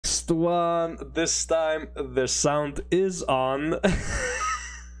one. This time the sound is on.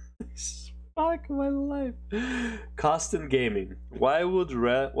 Fuck my life. Costin Gaming. Why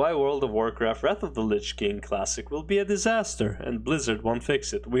World of Warcraft Wrath of the Lich King Classic will be a disaster and Blizzard won't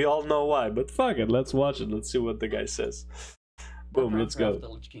fix it? We all know why, but fuck it, let's watch it. Let's see what the guy says. Boom, let's go. The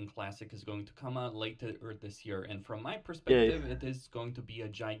Lich King Classic is going to come out later this year, and from my perspective, it is going to be a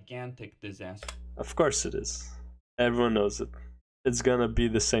gigantic disaster. Of course it is. Everyone knows it. It's gonna be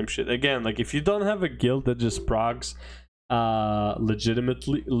the same shit. Again, like if you don't have a guild that just progs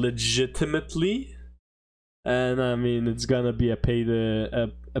legitimately, and I mean it's gonna be a pay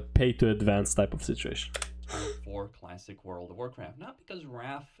to advance type of situation. For classic World of Warcraft, not because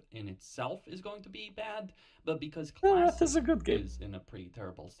Wrath in itself is going to be bad, but because Classic is a good game. Is in a pretty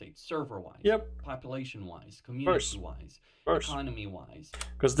terrible state, server-wise, population-wise, community-wise, economy-wise.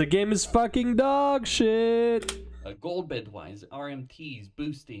 Because the game is fucking dog shit. Gold bid-wise, RMTs,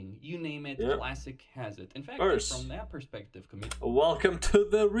 boosting, you name it, Classic has it. In fact, from that perspective, welcome to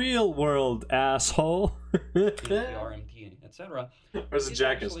the real world, asshole. RMT, etc. Where's the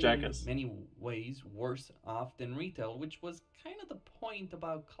Jackass? In many ways worse off than retail, which was kind of the point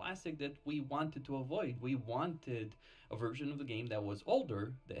about Classic that we wanted to avoid. We wanted a version of the game that was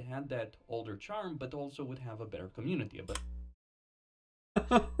older, that had that older charm, but also would have a better community.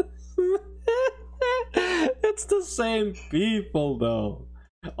 It's the same people though.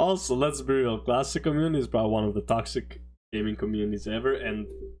 Also, let's be real, Classic community is probably one of the toxic gaming communities ever, and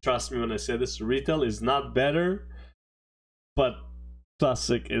trust me when I say this, retail is not better, but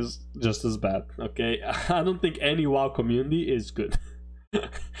Classic is just as bad, okay? I don't think any WoW community is good.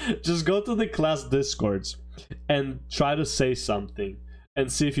 Just go to the class discords and try to say something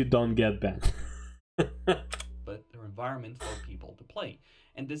and see if you don't get banned. But their environment for people to play.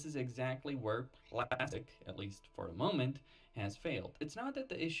 And this is exactly where Classic, at least for the moment, has failed. It's not that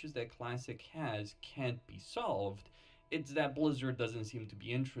the issues that Classic has can't be solved, it's that Blizzard doesn't seem to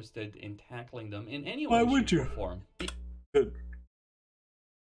be interested in tackling them in any way, shape, or form. Good.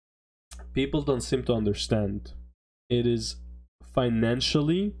 People don't seem to understand. It is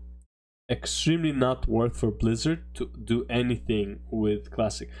financially extremely not worth for Blizzard to do anything with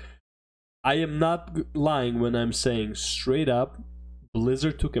Classic. I am not lying when I'm saying straight up,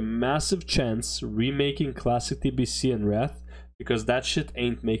 Blizzard took a massive chance remaking Classic TBC and Wrath because that shit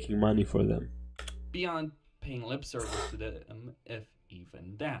ain't making money for them. Beyond paying lip service to them, if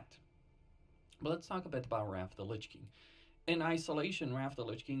even that. But let's talk a bit about Wrath of the Lich King. In isolation, Wrath of the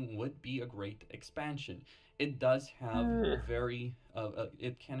Lich King would be a great expansion. It does have very,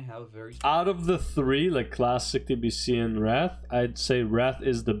 it can have very... Out of the three, like Classic, TBC, and Wrath, I'd say Wrath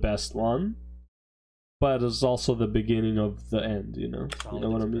is the best one. But it's also the beginning of the end, you know? Solid you know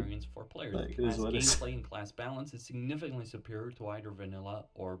what I mean? Experience for players. Like, class gameplay and class balance is significantly superior to either Vanilla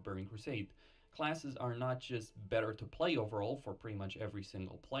or Burning Crusade. Classes are not just better to play overall for pretty much every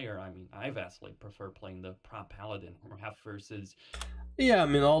single player. I mean, I vastly prefer playing the Prop Paladin or Wrath versus... Yeah, I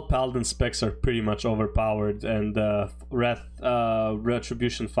mean, all Paladin specs are pretty much overpowered, and Wrath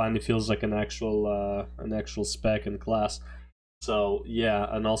Retribution finally feels like an actual spec and class. So yeah,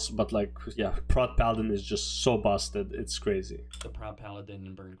 and also, but like, yeah, Prot Paladin is just so busted, it's crazy. The Prot Paladin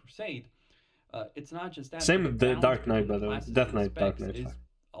and Burning Crusade, it's not just that. Same with the Dark Knight, by the way. Death Knight, Dark Knight is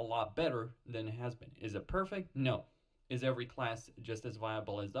a lot better than it has been. Is it perfect? No. Is every class just as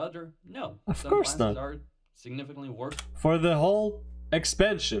viable as the other? No. Of course not. Some classes are significantly worse. For the whole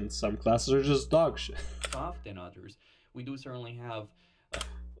expansion, some classes are just dog shit. Soft than others. We do certainly have...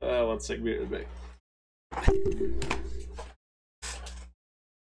 1 sec, be right back.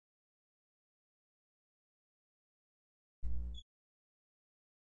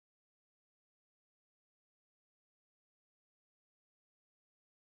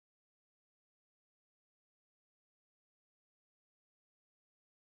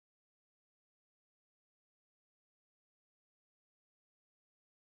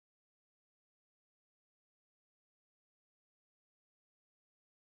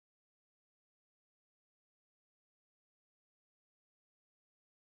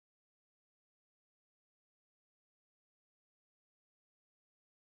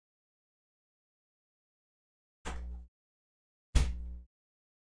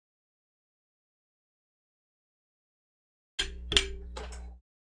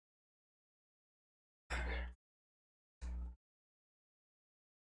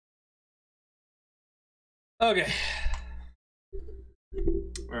 Okay.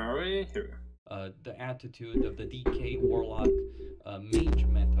 Where are we? Here. The attitude of the DK Warlock mage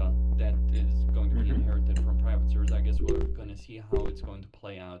meta that is going to be inherited from private servers. I guess we're going to see how it's going to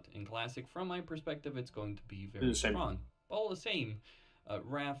play out in Classic. From my perspective, it's going to be very strong. All the same,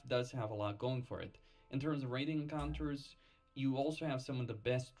 Wrath does have a lot going for it. In terms of raiding encounters, you also have some of the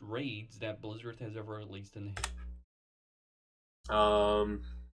best raids that Blizzard has ever released in the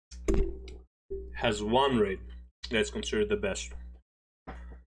Has one raid that's considered the best.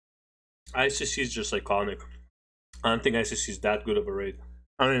 ICC is just iconic. I don't think ICC is that good of a raid.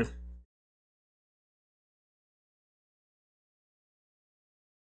 I mean,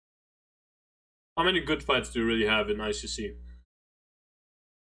 how many good fights do you really have in ICC?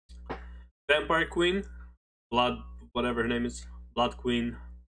 Vampire Queen, Blood, whatever her name is, Blood Queen,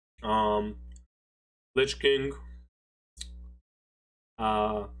 Lich King,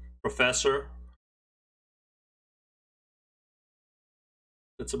 Professor.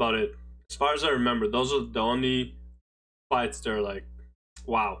 That's about it. As far as I remember, those are the only fights that are like,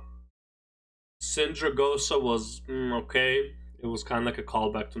 wow. Sindragosa was okay. It was kind of like a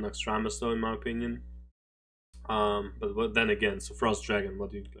callback to Naxxramas, though, in my opinion. But then again, it's a Frost Dragon.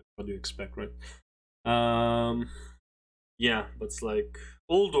 What do you expect, right? Yeah, but it's like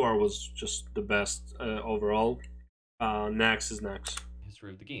Ulduar was just the best overall. Nax is Nax.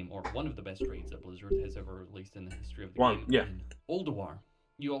 history of the game, or one of the best raids that Blizzard has ever released in the history of the game. Yeah. In Ulduar,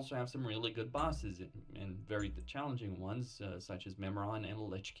 you also have some really good bosses and very challenging ones, such as Memoron and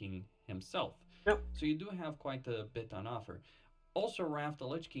Lich King himself. Yep. So you do have quite a bit on offer. Also, Wrath the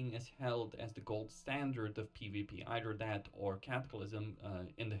Lich King is held as the gold standard of PvP, either that or Cataclysm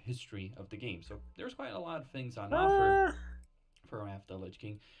in the history of the game. So there's quite a lot of things on offer for Wrath the Lich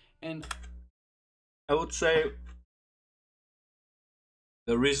King. And I would say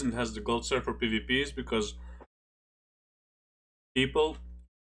the reason it has the gold standard for PvP is because people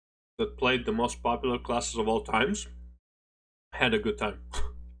that played the most popular classes of all times had a good time.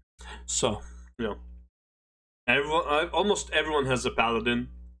 So, you know, almost everyone has a paladin,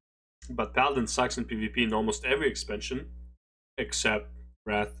 but paladin sucks in PvP in almost every expansion except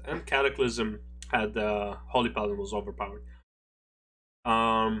Wrath, and Cataclysm had Holy Paladin was overpowered.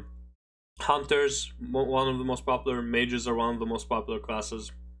 Hunters, one of the most popular. Mages are one of the most popular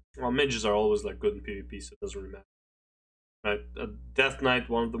classes. Well, mages are always like good in PvP, so it doesn't really matter. Right, Death Knight,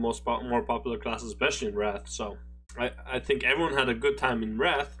 one of the more popular classes, especially in Wrath. So I think everyone had a good time in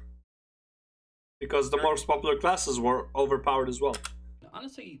Wrath because the most popular classes were overpowered as well.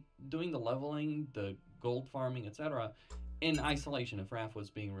 Honestly, doing the leveling, the gold farming, etc., in isolation, if Wrath was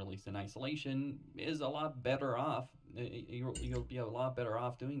being released in isolation, is a lot better off. You'll be a lot better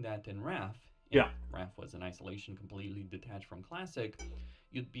off doing that in Wrath. If Wrath was in isolation, completely detached from Classic,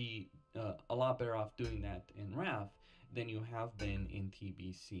 you'd be a lot better off doing that in Wrath than you have been in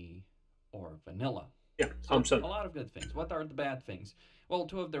TBC or Vanilla. Yeah, so a lot of good things. What are the bad things? Well,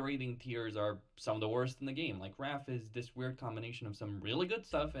 two of the rating tiers are some of the worst in the game. Like, Wrath is this weird combination of some really good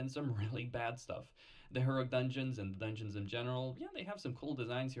stuff and some really bad stuff. The heroic dungeons and the dungeons in general, yeah, they have some cool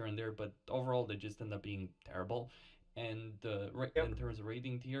designs here and there, but overall they just end up being terrible. And in terms of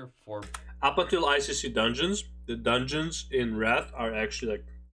rating tier, for up until ICC dungeons, the dungeons in Wrath are actually like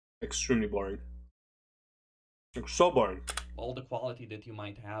extremely boring. Like, so boring. All the quality that you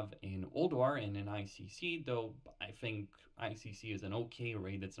might have in Ulduar and in ICC, though I think ICC is an okay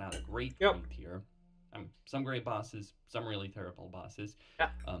raid. It's not a great raid tier. Some great bosses, some really terrible bosses. Yeah.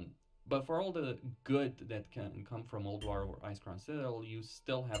 But for all the good that can come from Ulduar or Icecrown Citadel, you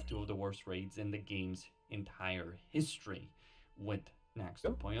still have two of the worst raids in the game's entire history, with Nax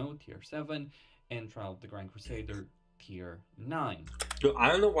 2.0 tier 7 and Trial of the Grand Crusader tier 9. Dude, I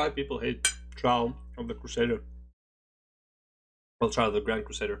don't know why people hate Trial of the Crusader. Well, Trial of the Grand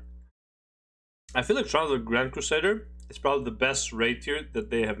Crusader. I feel like Trial of the Grand Crusader is probably the best raid tier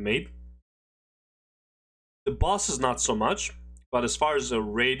that they have made. The boss is not so much, but as far as the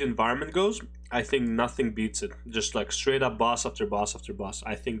raid environment goes, I think nothing beats it. Just like straight up boss after boss after boss.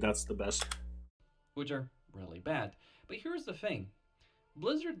 I think that's the best. Which are really bad. But here's the thing.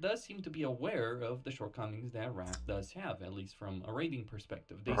 Blizzard does seem to be aware of the shortcomings that Wrath does have, at least from a rating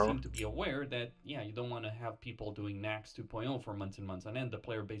perspective. They seem to be aware that, yeah, you don't want to have people doing Nax 2.0 for months and months on end. The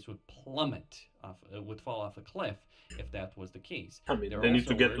player base would plummet, would fall off a cliff if that was the case. I mean, they need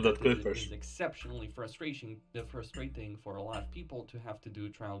to get to that cliff first. It is exceptionally frustrating for a lot of people to have to do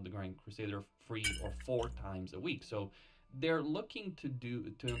Trial of the Grand Crusader 3 or 4 times a week. So they're looking to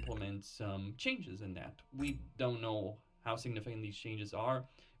implement some changes in that. We don't know how significant these changes are.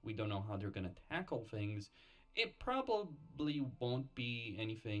 We don't know how they're going to tackle things. It probably won't be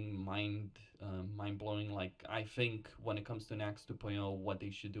anything mind-blowing. Like, I think when it comes to Nax 2.0, what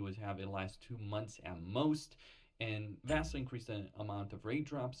they should do is have it last 2 months at most, and vastly increase the amount of raid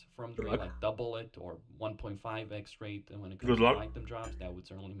drops from 3, like double it, or 1.5x rate. And when it comes to item drops, that would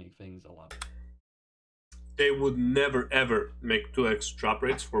certainly make things a lot better. they would never ever make 2x drop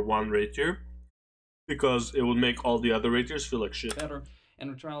rates for one raid tier, because it would make all the other raid tiers feel like shit. Better,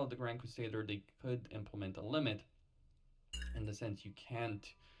 and with Trial of the Grand Crusader, they could implement a limit in the sense you can't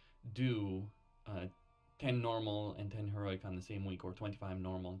do 10 normal and 10 heroic on the same week, or 25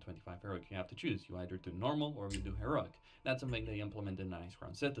 normal and 25 heroic. You have to choose. You either do normal or you do heroic. That's something they implemented in Ice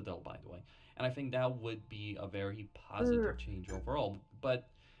Crown Citadel, by the way. And I think that would be a very positive change overall. But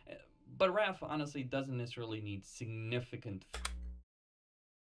RAF honestly doesn't necessarily need significant.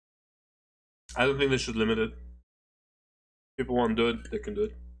 I don't think they should limit it. People want to do it, they can do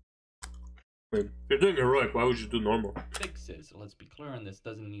it. I mean, if you're doing heroic, why would you do normal? Fixes, let's be clear on this,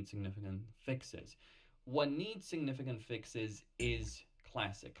 doesn't need significant fixes. What needs significant fixes is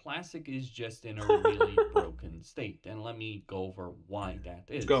Classic. Classic is just in a really broken state, and let me go over why that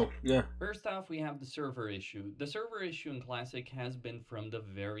is. Let's go, yeah. First off, we have the server issue. The server issue in Classic has been from the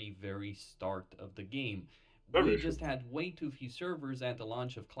very, very start of the game. We just had way too few servers at the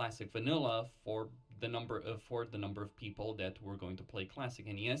launch of Classic Vanilla for the number of people that were going to play Classic.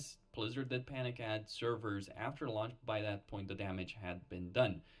 And yes, Blizzard did panic add servers after launch. By that point, the damage had been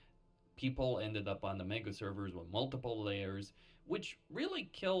done. People ended up on the mega servers with multiple layers, which really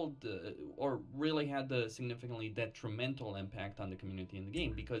killed or really had a significantly detrimental impact on the community in the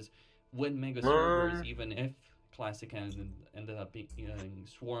game, because with mega servers, even if Classic ended up being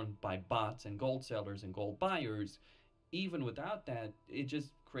swarmed by bots and gold sellers and gold buyers, even without that, it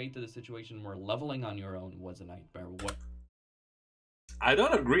just created a situation where leveling on your own was a nightmare. I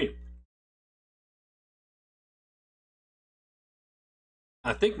don't agree.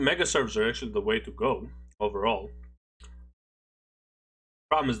 I think mega servers are actually the way to go overall.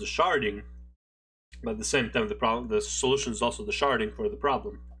 Problem is the sharding, but at the same time, the solution is also the sharding for the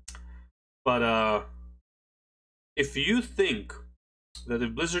problem. But if you think that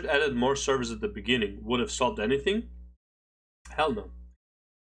if Blizzard added more servers at the beginning would have solved anything, hell no.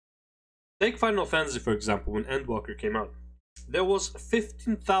 Take Final Fantasy for example. When Endwalker came out, there was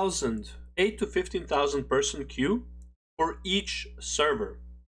 15,000, 8 to 15,000 person queue for each server.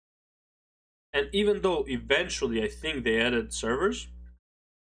 And even though eventually I think they added servers,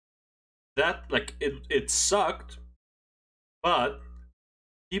 that it sucked, but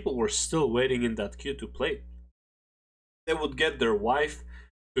people were still waiting in that queue to play. They would get their wife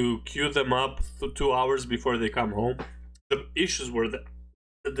to queue them up 2 hours before they come home. The issues were the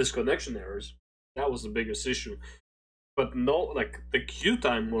disconnection errors. That was the biggest issue. But no, the queue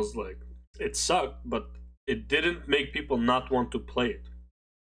time was it sucked, but it didn't make people not want to play it.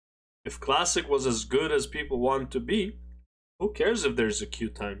 If Classic was as good as people want to be, who cares if there's a queue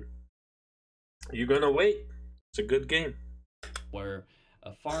time? You're gonna wait. It's a good game. Where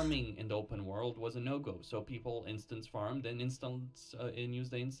farming in the open world was a no-go, so people instance farmed and used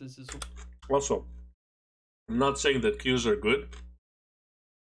the instances. Also, I'm not saying that queues are good.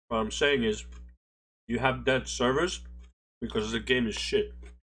 What I'm saying is, you have dead servers because the game is shit.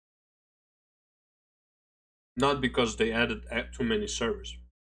 Not because they added too many servers.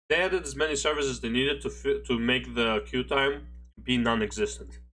 They added as many servers as they needed to make the queue time be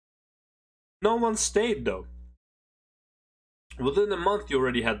non-existent. No one stayed though. Within a month you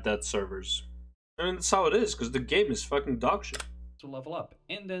already had dead servers. I mean, that's how it is, because the game is fucking dog shit. To level up,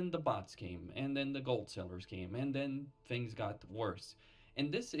 and then the bots came, and then the gold sellers came, and then things got worse.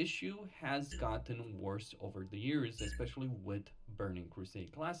 And this issue has gotten worse over the years, especially with Burning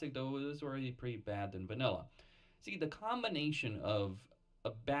Crusade Classic, though it was already pretty bad in vanilla. See, the combination of a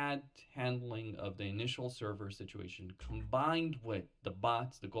bad handling of the initial server situation combined with the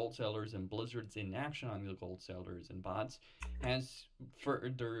bots, the gold sellers, and Blizzard's inaction on the gold sellers and bots has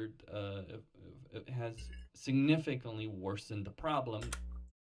has significantly worsened the problem.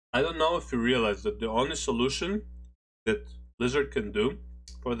 I don't know if you realize that the only solution that Blizzard can do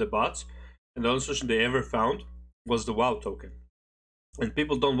for the bots, and the only solution they ever found, was the WoW token. And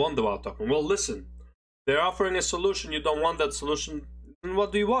people don't want the WoW token. Well, listen, they're offering a solution, you don't want that solution, then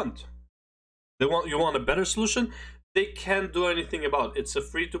what do you want? You want a better solution? They can't do anything about it. It's a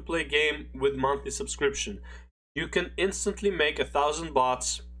free-to-play game with monthly subscription. You can instantly make 1,000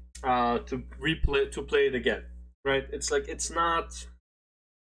 bots to play it again, right? It's not,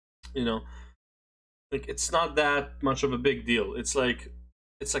 it's not that much of a big deal. It's like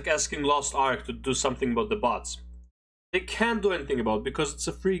asking Lost Ark to do something about the bots. They can't do anything about it because it's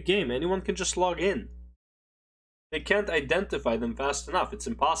a free game. Anyone can just log in. They can't identify them fast enough. It's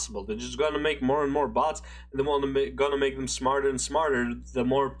impossible. They're just gonna make more and more bots, and they're gonna make them smarter and smarter the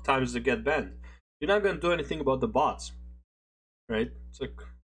more times they get banned. You're not gonna do anything about the bots, right?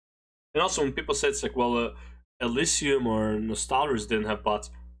 And also when people say it's well, Elysium or Nostalrius didn't have bots.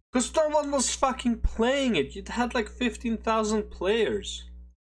 Because no one was fucking playing it. You'd had like 15,000 players.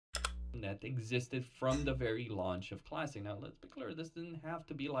 That existed from the very launch of Classic. Now, let's be clear, this didn't have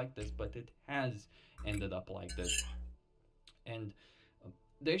to be like this, but it has ended up like this. And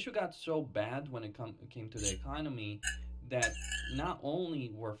the issue got so bad when it came to the economy that not only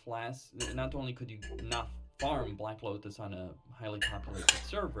could you not farm Black Lotus on a highly populated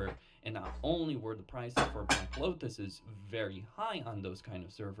server, and not only were the prices for Black Lotuses very high on those kind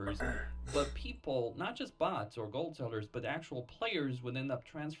of servers, but people, not just bots or gold sellers, but actual players would end up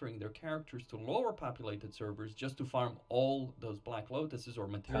transferring their characters to lower populated servers just to farm all those Black Lotuses or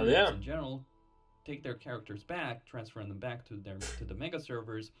materials in general, take their characters back, transferring them back to the mega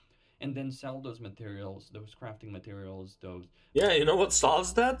servers, and then sell those materials, those crafting materials, those... Yeah, you know what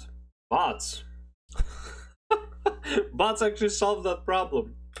solves that? Bots. Bots actually solve that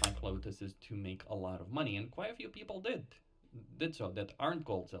problem. Black Lotuses to make a lot of money, and quite a few people did so, that aren't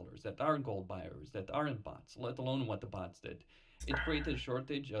gold sellers, that aren't gold buyers, that aren't bots, let alone what the bots did. It created a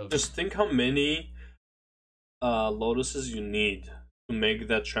shortage of... Just think how many Lotuses you need to make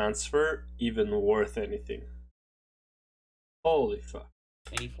that transfer even worth anything. Holy fuck.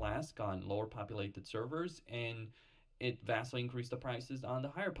 Any flask on lower populated servers, and it vastly increased the prices on the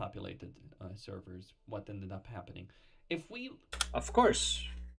higher populated servers. What ended up happening? If we... Of course.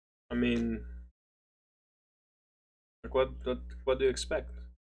 I mean... Like what do you expect?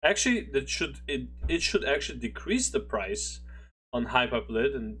 Actually, it should actually decrease the price on high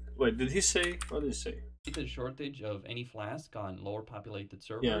populated. And wait, did he say? What did he say? It's a shortage of any flask on lower populated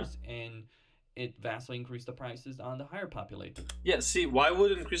servers, and it vastly increased the prices on the higher populated. Yeah, see, why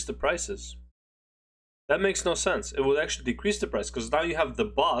would it increase the prices? That makes no sense. It would actually decrease the price, because now you have the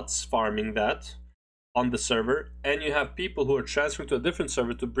bots farming that on the server, and you have people who are transferring to a different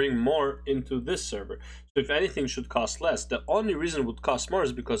server to bring more into this server. So if anything should cost less, the only reason it would cost more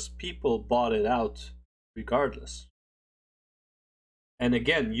is because people bought it out regardless. And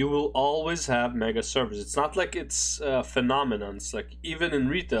again, you will always have mega servers. It's not like it's a phenomenon. It's like even in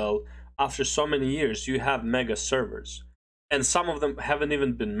retail, after so many years, you have mega servers. And some of them haven't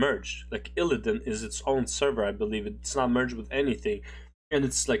even been merged. Like Illidan is its own server, I believe. It's not merged with anything. And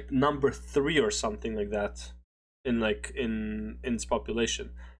it's like number 3 or something like that in its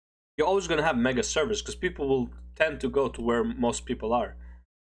population. You're always going to have mega servers because people will tend to go to where most people are.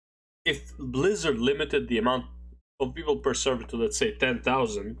 If Blizzard limited the amount of people per server to, let's say,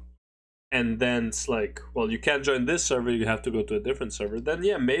 10,000, and then it's like, well, you can't join this server, you have to go to a different server, then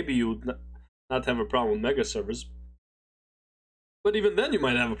yeah, maybe you would not have a problem with mega servers. But even then you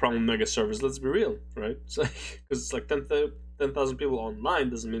might have a problem with mega servers, let's be real, right? Because it's like 10,000 people online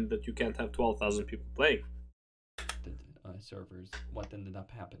doesn't mean that you can't have 12,000 people playing. Servers, what ended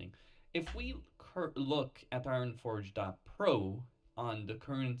up happening. If we look at Ironforge.pro on the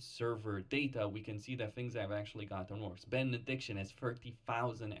current server data, we can see that things have actually gotten worse. Benediction has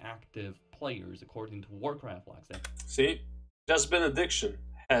 30,000 active players according to Warcraft logs. See, just Benediction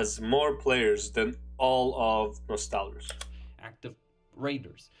has more players than all of Nostalgers. Active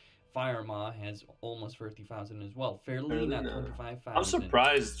raiders. Firemaw has almost 30,000 as well. Fairlina, 25,000. I'm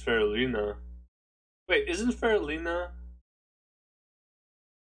surprised Fairlina. Wait, isn't Fairlina...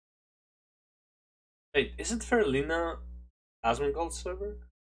 Wait, isn't Fairlina Asmongold server?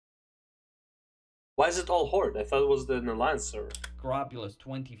 Why is it all Horde? I thought it was the Alliance server. Globulus,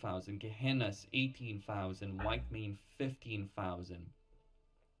 20,000. Gehenna's, 18,000. Whitemane, 15,000.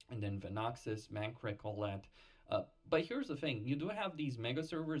 And then Venoxus, Mankrik, all that. But here's the thing, you do have these mega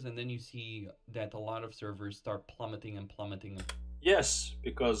servers, and then you see that a lot of servers start plummeting and plummeting. Yes,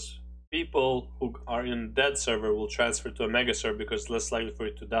 because people who are in that server will transfer to a mega server because it's less likely for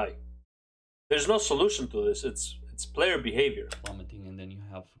it to die. There's no solution to this, it's player behavior. Plummeting, and then you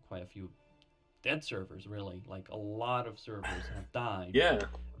have quite a few dead servers, really. Like, a lot of servers have died. Yeah,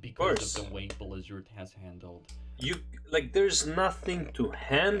 because of the way Blizzard has handled. There's nothing to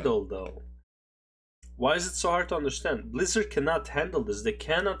handle, though. Why is it so hard to understand? Blizzard cannot handle this. They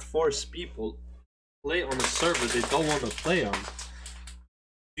cannot force people to play on a server they don't want to play on.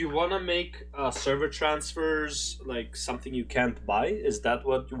 Do you want to make server transfers like something you can't buy? Is that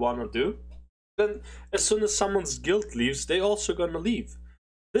what you want to do? Then as soon as someone's guild leaves, they also gonna leave.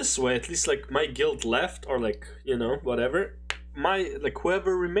 This way, at least like my guild left, or like, you know, whatever,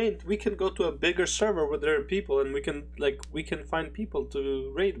 whoever remained, we can go to a bigger server where there are people, and we can find people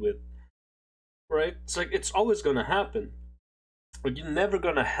to raid with. Right? It's like, it's always gonna happen. But you're never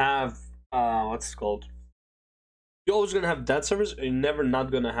gonna have what's it called? You're always gonna have dead servers, and you're never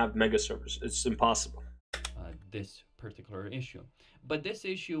not gonna have mega servers. It's impossible. This particular issue. But this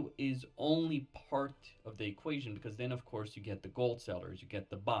issue is only part of the equation, because then, of course, you get the gold sellers, you get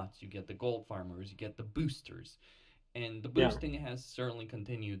the bots, you get the gold farmers, you get the boosters. And the boosting has certainly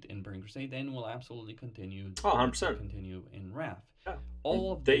continued in Burning Crusade and will absolutely continue, 100%. continue in Wrath. Yeah.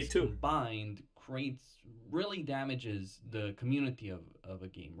 All of this combined really damages the community of a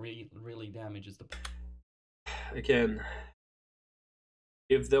game, really damages the... Again,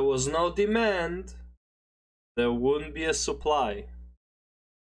 if there was no demand, there wouldn't be a supply.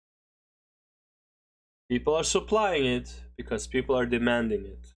 People are supplying it because people are demanding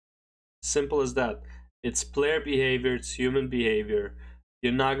it. Simple as that. It's player behavior, it's human behavior.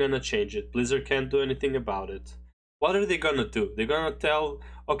 You're not gonna change it. Blizzard can't do anything about it. What are they gonna do? They're gonna tell,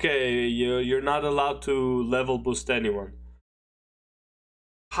 okay, you're not allowed to level boost anyone.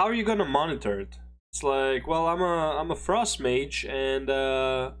 How are you gonna monitor it? It's like, well, I'm a frost mage, and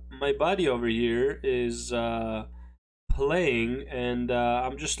my buddy over here is playing, and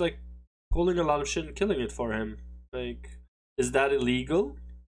I'm just like pulling a lot of shit and killing it for him. Like, is that illegal?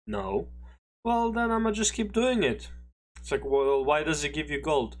 No. Well, then I'm gonna just keep doing it. It's like, well, why does it give you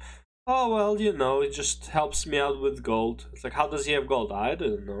gold? Oh, well, you know, it just helps me out with gold. It's like, how does he have gold? I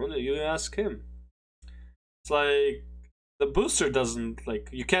don't know. You ask him. It's like, the booster doesn't, like,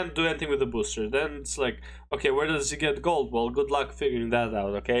 you can't do anything with the booster. Then it's like, okay, where does he get gold? Well, good luck figuring that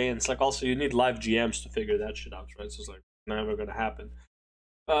out, okay? And it's like, also, you need live GMs to figure that shit out, right? So it's like, never gonna happen.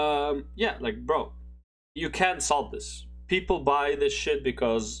 Yeah, like, bro, you can't solve this. People buy this shit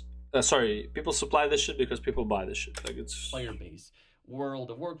because... people supply this shit because people buy this shit. Like, it's... player base. World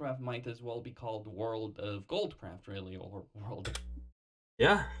of Warcraft might as well be called World of Goldcraft, really, or World of...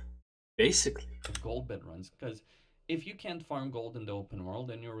 Yeah, basically. Of gold bed runs, because if you can't farm gold in the open world,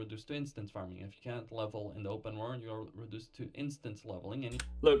 then you're reduced to instance farming. If you can't level in the open world, you're reduced to instance leveling. And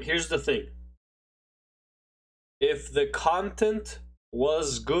look, here's the thing. If the content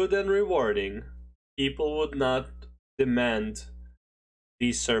was good and rewarding, people would not demand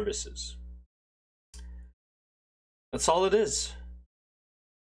these services. That's all it is.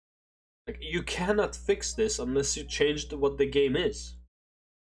 Like, you cannot fix this unless you change what the game is.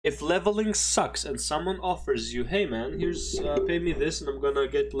 If leveling sucks and someone offers you, hey man, here's pay me this and I'm gonna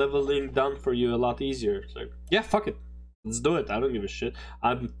get leveling done for you a lot easier. It's like, yeah, fuck it, let's do it. I don't give a shit.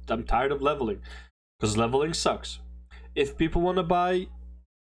 I'm tired of leveling because leveling sucks. If people want to buy,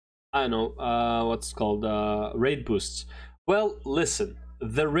 I don't know, what's called raid boosts. Well, listen,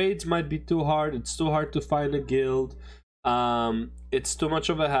 the raids might be too hard. It's too hard to find a guild. It's too much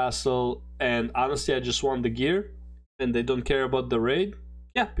of a hassle, and honestly, I just want the gear, and they don't care about the raid.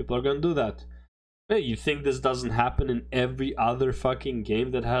 Yeah, people are gonna do that. Hey, you think this doesn't happen in every other fucking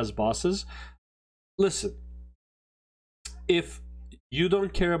game that has bosses? Listen, if you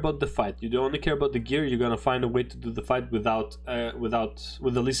don't care about the fight, you only care about the gear, you're gonna find a way to do the fight with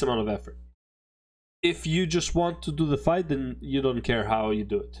the least amount of effort. If you just want to do the fight, then you don't care how you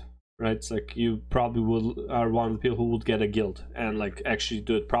do it, right? It's like, you probably are one of the people who would get a guild and like actually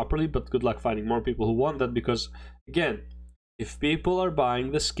do it properly, but good luck finding more people who want that, because again, if people are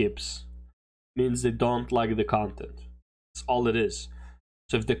buying the skips, means they don't like the content. That's all it is.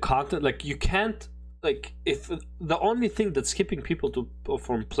 So if the content, like, you can't, like, if the only thing that's skipping people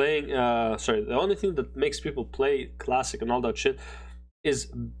from playing, the only thing that makes people play classic and all that shit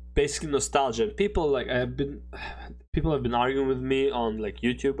is basically nostalgia. And people have been arguing with me on like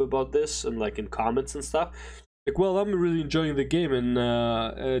YouTube about this and like in comments and stuff. Like, well, I'm really enjoying the game and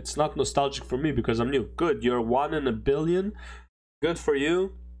it's not nostalgic for me because I'm new. Good, you're 1 in a billion. Good for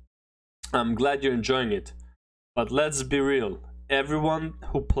you. I'm glad you're enjoying it. But let's be real. Everyone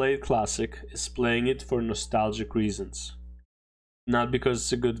who played Classic is playing it for nostalgic reasons. Not because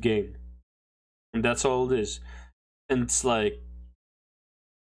it's a good game. And that's all it is. And it's like,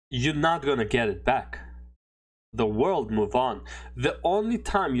 you're not gonna get it back. The world move on. The only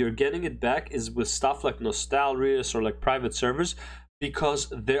time you're getting it back is with stuff like Nostalrius or like private servers,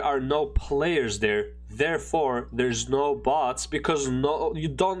 because there are no players there. Therefore, there's no bots, because you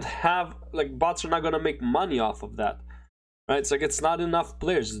don't have, like, bots are not gonna make money off of that. Right? It's like, it's not enough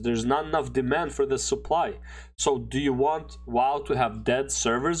players. There's not enough demand for the supply. So do you want WoW to have dead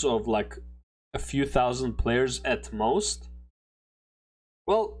servers of like a few thousand players at most?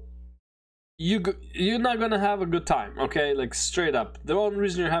 Well, you're not gonna have a good time, okay? Like, straight up. The only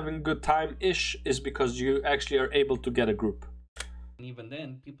reason you're having a good time-ish is because you actually are able to get a group. And even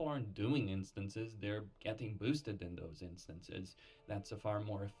then, people aren't doing instances, they're getting boosted in those instances. That's a far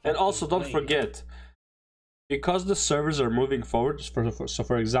more effective And also, don't way. forget, because the servers are moving forward, so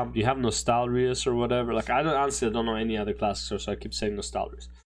for example, you have Nostalrius or whatever. Like, honestly, I don't know any other classics, so I keep saying Nostalrius.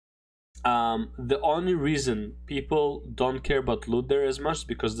 The only reason people don't care about loot there as much is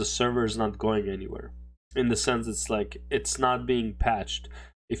because the server is not going anywhere. In the sense, it's like it's not being patched.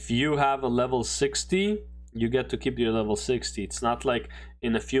 If you have a level 60, you get to keep your level 60. It's not like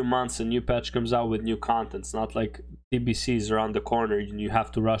in a few months a new patch comes out with new content. It's not like TBC is around the corner and you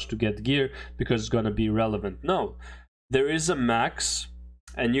have to rush to get gear because it's going to be relevant. No, there is a max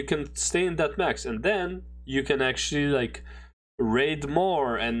and you can stay in that max, and then you can actually like raid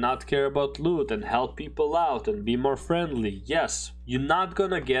more and not care about loot and help people out and be more friendly. Yes, you're not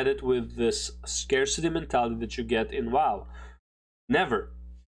gonna get it with this scarcity mentality that you get in WoW. Never.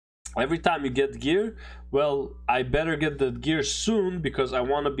 Every time you get gear, well, I better get that gear soon because I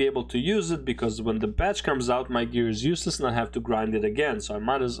want to be able to use it, because when the patch comes out my gear is useless and I have to grind it again. So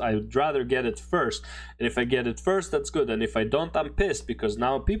I'd rather get it first, and if I get it first, that's good, and if I don't, I'm pissed because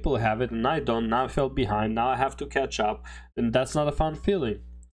now people have it and I don't. Now I fell behind, now I have to catch up, and that's not a fun feeling.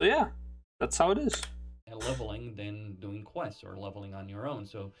 So yeah, that's how it is. Leveling than doing quests or leveling on your own.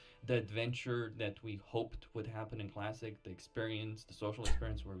 So the adventure that we hoped would happen in Classic, the experience, the social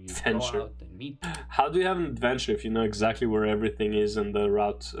experience where you Adventure. go out and meet How do you have an adventure if you know exactly where everything is and the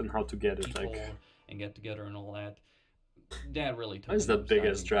route and how to get it? people Like, and get together and all that, that really took why is a that big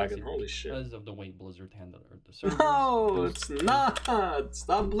nosedive ass in dragon? Classic Holy shit. because of the way Blizzard handled the servers. No, it's not.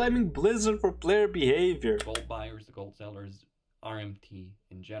 Stop blaming Blizzard for player behavior. Gold buyers, the gold sellers, RMT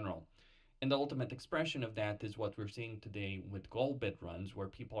in general. And the ultimate expression of that is what we're seeing today with gold bid runs, where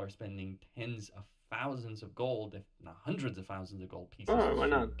people are spending tens of thousands of gold, if not hundreds of thousands of gold pieces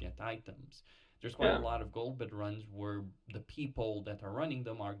to get items. There's quite a lot of gold bid runs where the people that are running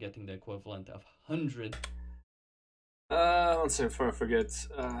them are getting the equivalent of 100. Let's see before I forget.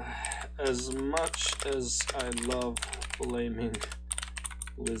 As much as I love blaming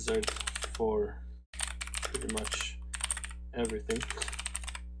Blizzard for pretty much everything,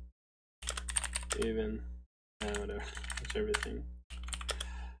 even whatever, it's everything.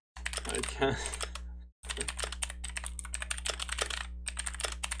 I can't.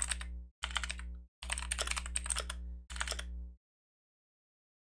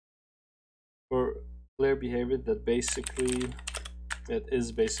 For player behavior that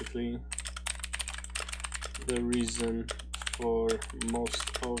is basically the reason for most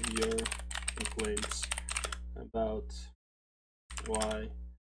of your complaints about why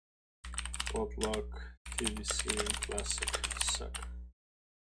WotLK, TBC, and Classic suck.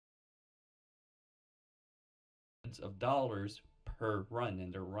 Of dollars per run,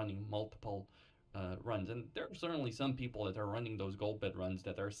 and they're running multiple runs. And there are certainly some people that are running those gold bid runs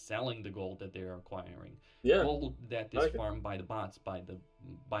that are selling the gold that they're acquiring. Yeah. Gold that is farmed by the bots, by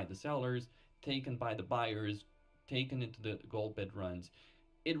the sellers, taken by the buyers, taken into the gold bid runs.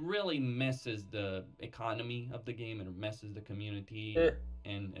 It really messes the economy of the game, and it messes the community,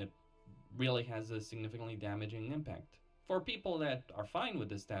 and it really has a significantly damaging impact. For people that are fine with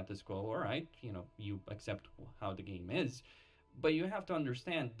the status quo, all right, you accept how the game is, but you have to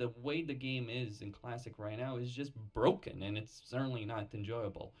understand the way the game is in Classic right now is just broken, and it's certainly not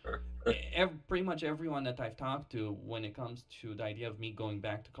enjoyable. Pretty much everyone that I've talked to when it comes to the idea of me going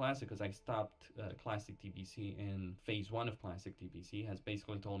back to Classic, because I stopped Classic TBC in Phase 1 of Classic TBC, has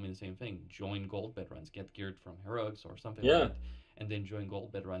basically told me the same thing. Join gold bid runs, get geared from Heroics or something like that, and then join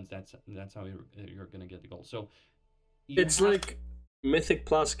gold bid runs. That's how you're going to get the gold. So it's like Mythic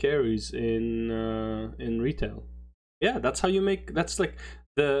Plus carries in retail. Yeah, that's how you make. That's like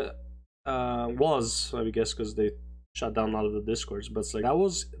the was, I guess, because they shut down a lot of the discords. But it's like that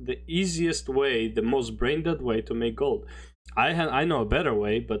was the easiest way, the most brain dead way to make gold. I know a better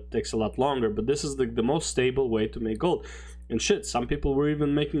way, but it takes a lot longer. But this is the most stable way to make gold. And shit, some people were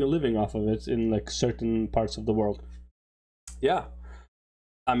even making a living off of it in like certain parts of the world. Yeah.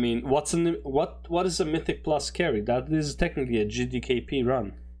 I mean, what is a Mythic Plus carry? That is technically a GDKP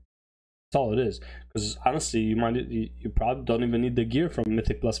run. That's all it is. Because honestly, you probably don't even need the gear from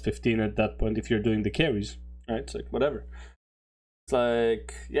Mythic Plus 15 at that point if you're doing the carries, right? It's like whatever. It's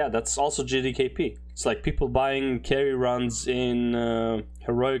like, yeah, that's also GDKP. It's like people buying carry runs in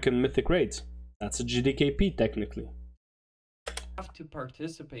Heroic and Mythic raids. That's a GDKP technically. Have to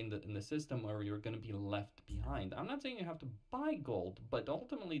participate in the system or you're going to be left behind. I'm not saying you have to buy gold, but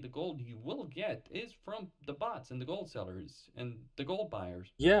ultimately the gold you will get is from the bots and the gold sellers and the gold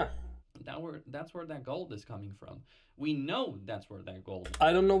buyers. Yeah. That's where that gold is coming from. We know that's where that gold is.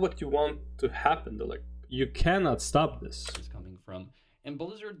 I don't know what you want to happen though. Like, you cannot stop this. Is coming from. And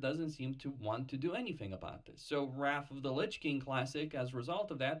Blizzard doesn't seem to want to do anything about this. So Wrath of the Lich King Classic, as a result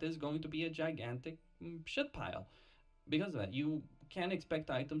of that, is going to be a gigantic shit pile. Because of that, you can't expect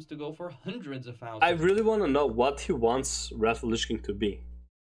items to go for hundreds of thousands. I really want to know what he wants Wrath of the Lich King to be.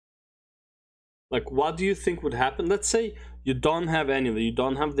 Like, what do you think would happen? Let's say you don't have any of it. You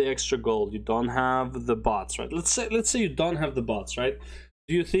don't have the extra gold. You don't have the bots, right? Let's say you don't have the bots, right?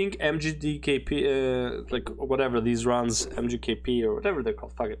 Do you think MGDKP, like whatever these runs, MGKP or whatever they're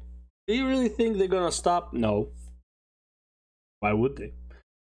called, fuck it. Do you really think they're gonna stop? No. Why would they?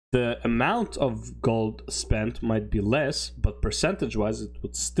 The amount of gold spent might be less, but percentage-wise, it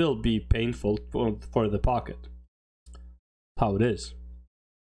would still be painful for the pocket. How it is,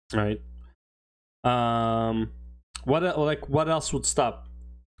 right? What else would stop?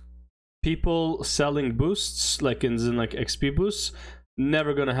 People selling boosts, like in like XP boosts,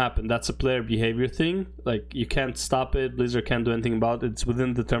 never gonna happen. That's a player behavior thing. Like, you can't stop it. Blizzard can't do anything about it. It's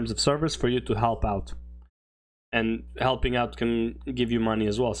within the terms of service for you to help out, and helping out can give you money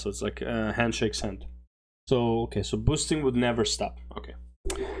as well. So it's like a handshake's hand. So okay, so boosting would never stop. Okay.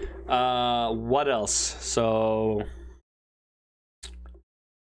 What else? So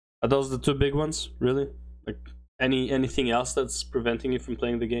are those the two big ones, really? Like anything else that's preventing you from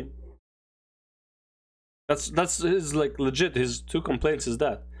playing the game? That's his, like, legit, his two complaints is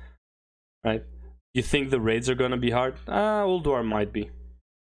that, right? You think the raids are gonna be hard? Ulduar might be.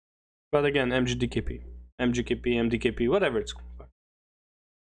 But again, MGDKP, MDKP, whatever it's called.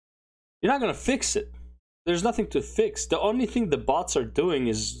 You're not gonna fix it. There's nothing to fix. The only thing the bots are doing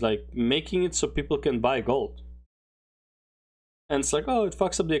is like making it so people can buy gold. And it's like, oh, it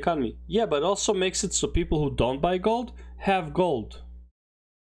fucks up the economy. Yeah, but it also makes it so people who don't buy gold have gold.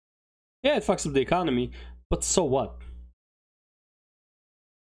 Yeah, it fucks up the economy, but so what?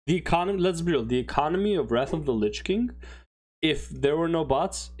 The economy, let's be real, the economy of Wrath of the Lich King, if there were no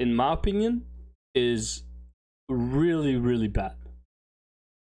bots, in my opinion, is really, really bad.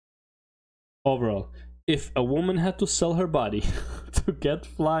 Overall, if a woman had to sell her body to get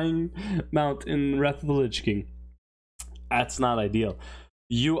flying mount in Wrath of the Lich King, that's not ideal.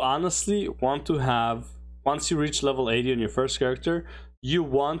 You honestly want to have, once you reach level 80 on your first character, you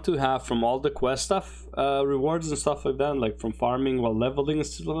want to have from all the quest stuff, rewards and stuff like that, like from farming while leveling and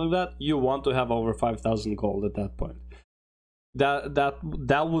stuff like that, you want to have over 5,000 gold at that point.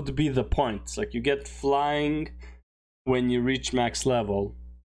 That would be the point. It's like you get flying when you reach max level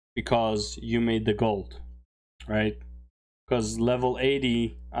because you made the gold, right? Because level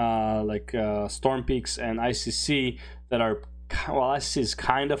 80, Storm Peaks and ICC that are, well, ICC is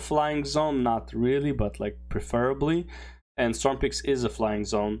kind of flying zone, not really, but like preferably. And Storm Peaks is a flying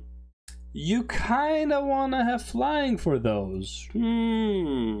zone. You kind of want to have flying for those.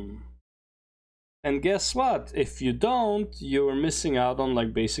 And guess what? If you don't, you're missing out on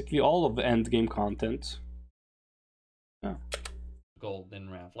like basically all of the endgame content. Yeah. Gold in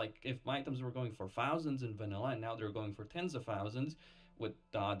Wrath. Like, if items were going for thousands in vanilla and now they're going for tens of thousands, with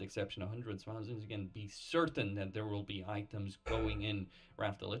the odd exception of hundreds of thousands, you can be certain that there will be items going in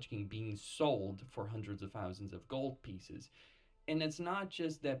Wrath of the Lich King being sold for hundreds of thousands of gold pieces. And it's not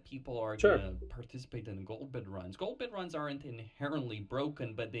just that people are going to participate in gold bid runs. Gold bid runs aren't inherently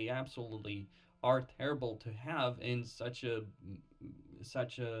broken, but they absolutely are terrible to have in such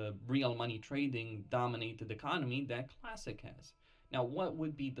a real money trading dominated economy that Classic has. Now, what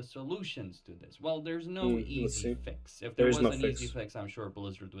would be the solutions to this? Well, there's no easy fix. If there was an easy fix, I'm sure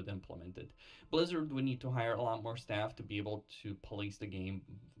Blizzard would implement it. Blizzard would need to hire a lot more staff to be able to police the game,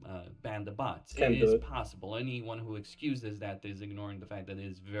 ban the bots. It is possible. Anyone who excuses that is ignoring the fact that it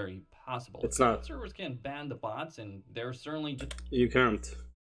is very possible. It's not. Servers can ban the bots, and they're certainly just... You can't.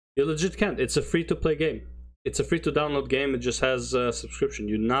 You legit can't. It's a free-to-play game. It's a free-to-download game. It just has a subscription.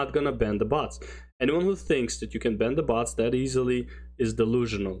 You're not gonna ban the bots. Anyone who thinks that you can ban the bots that easily is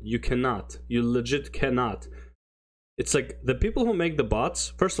delusional. You cannot. You legit cannot. It's like the people who make the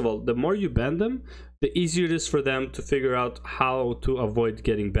bots, first of all, the more you ban them, the easier it is for them to figure out how to avoid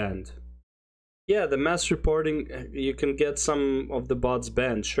getting banned. Yeah, the mass reporting, you can get some of the bots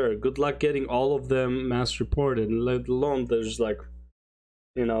banned, sure. Good luck getting all of them mass reported, let alone there's like,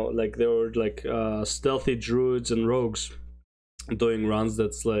 you know, like there were like stealthy druids and rogues doing runs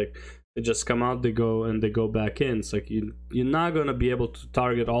that's like, they just come out, they go back in. It's like you're not gonna be able to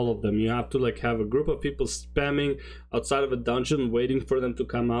target all of them. You have to like have a group of people spamming outside of a dungeon, waiting for them to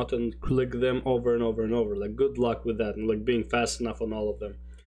come out and click them over and over and over. Like, good luck with that, and like being fast enough on all of them.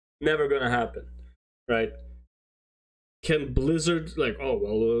 Never gonna happen, right? Can Blizzard like, oh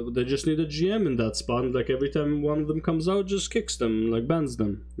well, they just need a GM in that spot, and like every time one of them comes out, just kicks them, like bans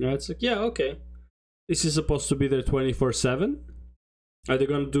them. Right? It's like, yeah, okay. This is supposed to be there 24/7. Are they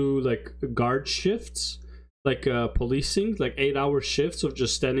gonna do like guard shifts, like policing, like 8-hour shifts of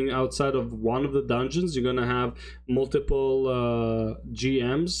just standing outside of one of the dungeons? You're gonna have multiple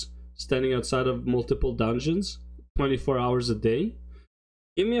GMs standing outside of multiple dungeons 24 hours a day?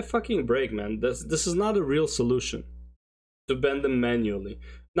 Give me a fucking break, man. This is not a real solution to ban them manually.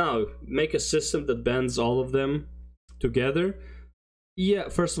 Now, make a system that bans all of them together. Yeah,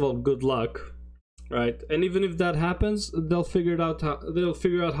 first of all, good luck, right? And even if that happens, they'll figure out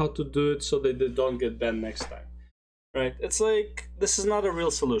how to do it so that they don't get banned next time, right? It's like, this is not a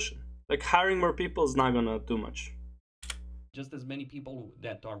real solution. Like, hiring more people is not gonna do much. Just as many people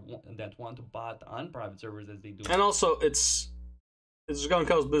that want to bot on private servers as they do. And also, it's gonna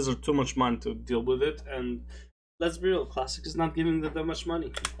cost Blizzard too much money to deal with it, and let's be real, Classic is not giving them that much money.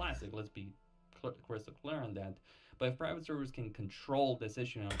 Classic, let's be crystal clear on that. But if private servers can control this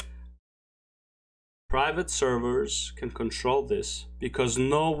issue, private servers can control this because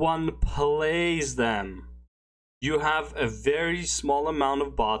no one plays them. You have a very small amount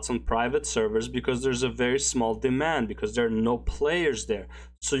of bots on private servers because there's a very small demand, because there are no players there.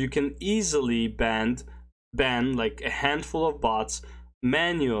 So you can easily ban like a handful of bots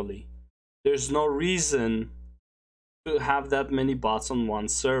manually. There's no reason to have that many bots on one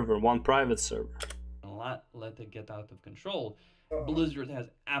server, one private server. Let it get out of control. Blizzard has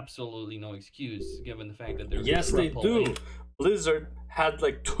absolutely no excuse given the fact that they're yes they do. Blizzard had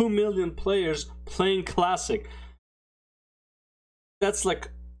like 2 million players playing Classic. That's like,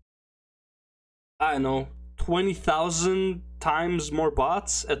 I don't know, 20,000 times more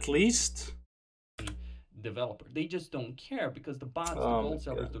bots at least. Developer, they just don't care because the bots, the gold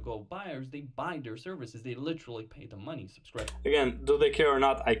sellers, the gold buyers, they buy their services. They literally pay the money, subscribe. Again, do they care or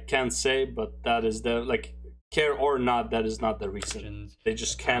not? I can't say, but that is the, like, care or not, that is not the reason. They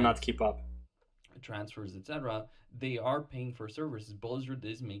just cannot keep up. Transfers, etc. They are paying for services. Blizzard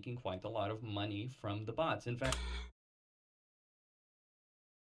is making quite a lot of money from the bots. In fact,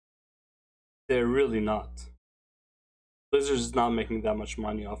 they're really not. Blizzard is not making that much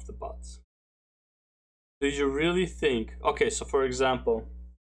money off the bots. Do you really think... Okay, so for example,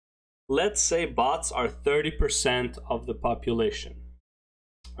 let's say bots are 30% of the population,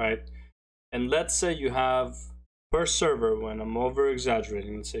 right? And let's say you have, per server, when I'm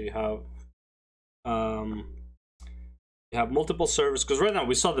over-exaggerating, let's say you have multiple servers, because right now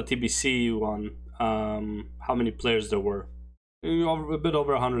we saw the TBC one, how many players there were. A bit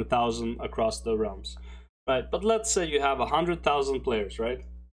over 100,000 across the realms, right? But let's say you have 100,000 players, right?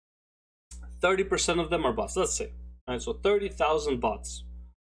 30% of them are bots, let's say, right? So 30,000 bots.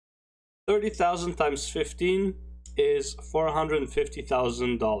 30,000 times 15 is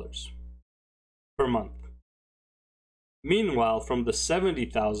 $450,000 per month. Meanwhile, from the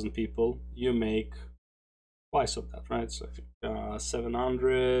 70,000 people, you make twice of that, right? So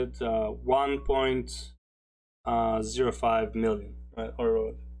 700, 1.05 million, right?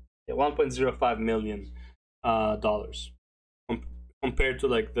 Or 1.05 million dollars compared to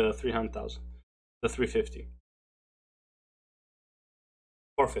like the 300,000, the 350,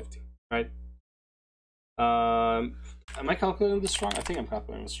 450, right? Am I calculating this wrong? I think I'm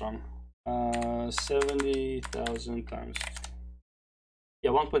calculating this wrong. 70,000 times,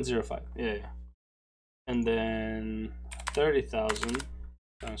 yeah, 1.05, yeah. And then 30,000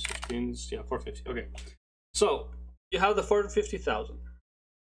 times 15 is, yeah, 450. Okay, so you have the 450,000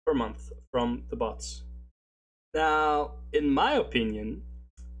 per month from the bots. Now, in my opinion,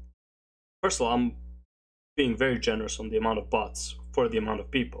 first of all, I'm being very generous on the amount of bots for the amount of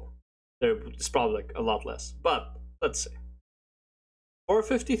people. It's probably like a lot less, but let's say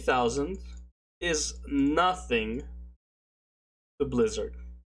 450,000 is nothing to Blizzard.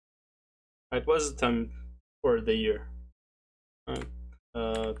 Right? What is the time for the year? Right.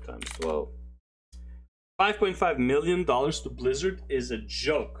 Times 12. $5.5 million to Blizzard is a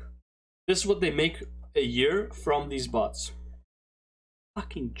joke. This is what they make a year from these bots.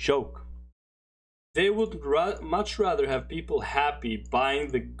 Fucking joke. They would much rather have people happy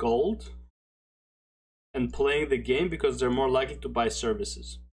buying the gold and playing the game because they're more likely to buy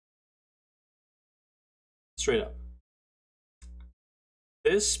services. Straight up.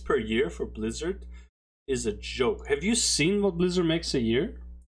 This per year for Blizzard is a joke. Have you seen what Blizzard makes a year?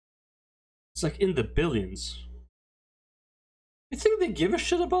 It's like in the billions. You think they give a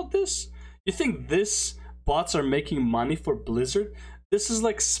shit about this? You think this bots are making money for Blizzard? This is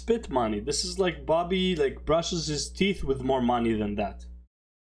like spit money. This is like Bobby like brushes his teeth with more money than that.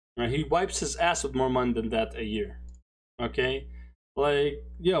 Right? He wipes his ass with more money than that a year. Okay? Like,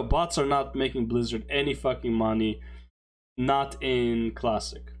 yo, bots are not making Blizzard any fucking money. Not in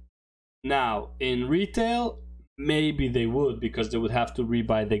Classic. Now, in retail, maybe they would, because they would have to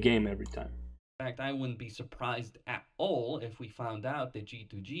rebuy the game every time. In fact, I wouldn't be surprised at all if we found out that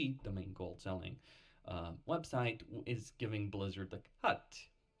G2G, the main gold selling website, is giving Blizzard a cut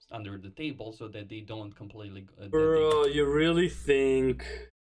under the table so that they don't completely. Bro, you really think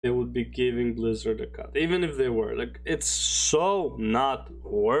they would be giving Blizzard a cut? Even if they were, like, it's so not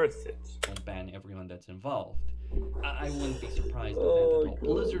worth it. Don't ban everyone that's involved. I wouldn't be surprised at that at all.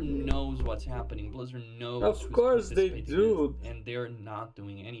 Blizzard knows what's happening. Blizzard knows. Of course they do, and they're not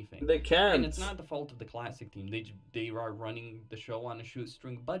doing anything. They can't. And it's not the fault of the Classic team. They are running the show on a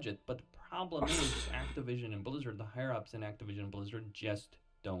shoestring budget. But the problem is Activision and Blizzard, the higher ups in Activision and Blizzard, just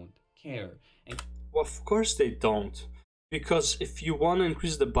don't care. And well, of course they don't. Because if you want to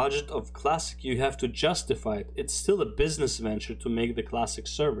increase the budget of Classic, you have to justify it. It's still a business venture to make the Classic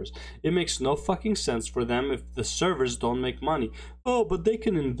servers. It makes no fucking sense for them if the servers don't make money. Oh, but they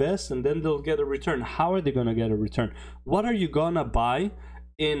can invest and then they'll get a return. How are they going to get a return? What are you going to buy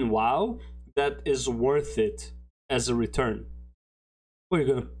in WoW that is worth it as a return? What, are you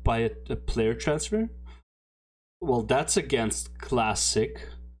going to buy a player transfer? Well, that's against Classic.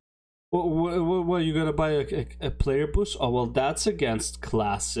 What, are you gonna buy a player boost? Oh well, that's against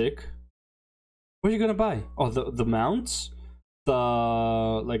Classic. What are you gonna buy? Oh, the mounts,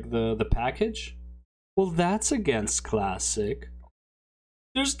 the package. Well, that's against Classic.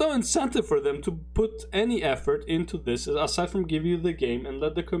 There's no incentive for them to put any effort into this aside from give you the game and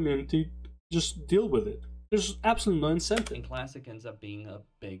let the community just deal with it. There's absolutely no incentive. And Classic ends up being a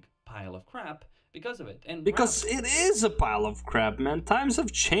big pile of crap because of it. And because it is a pile of crap, man. Times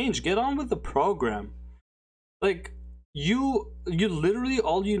have changed. Get on with the program. Like, you literally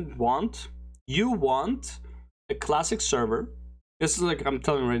all you want a Classic server. This is like, I'm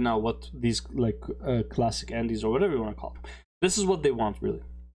telling you right now what these like Classic Andes or whatever you want to call them. This is what they want, really.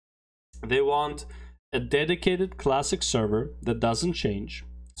 They want a dedicated Classic server that doesn't change.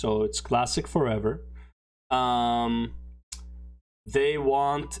 So it's Classic forever. They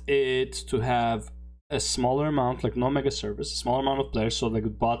want it to have a smaller amount, like no mega servers, a smaller amount of players, so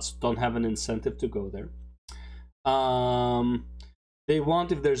like bots don't have an incentive to go there. They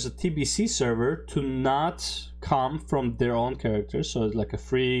want, if there's a TBC server, to not come from their own characters, so it's like a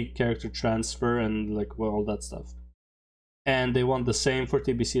free character transfer and like, well, all that stuff. And they want the same for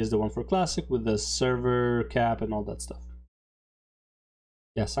TBC as the one for Classic, with the server cap and all that stuff.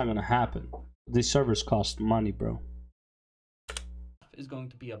 Yeah, it's not gonna happen. These servers cost money, bro. Is going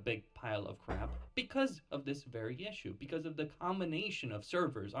to be a big pile of crap because of this very issue, because of the combination of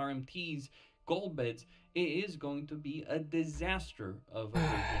servers, RMTs, gold bids. It is going to be a disaster of a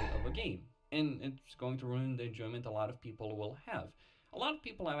version of a game, and it's going to ruin the enjoyment a lot of people will have. A lot of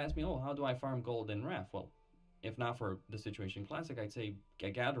people have asked me, oh, how do I farm gold in RAF? Well, if not for the situation Classic, I'd say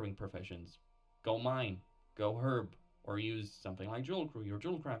gathering professions. Go mine, go herb, or use something like Jewel Crew, your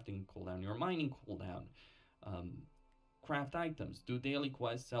jewel crafting cooldown, your mining cooldown. Craft items, do daily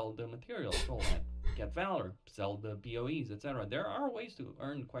quests, sell the materials, all that. Get Valor, sell the BOEs, etc. There are ways to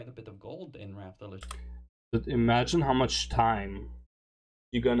earn quite a bit of gold in Raft Village. But imagine how much time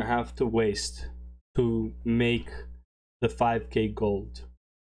you're gonna have to waste to make the 5k gold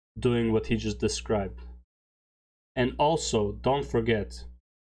doing what he just described. And also, don't forget,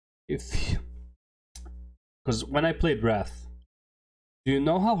 because when I played Wrath, do you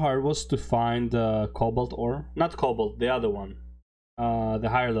know how hard it was to find cobalt ore? Not cobalt, the other one. The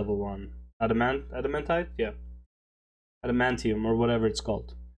higher level one. Adamantite? Yeah. Adamantium, or whatever it's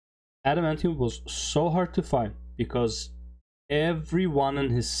called. Adamantium was so hard to find because everyone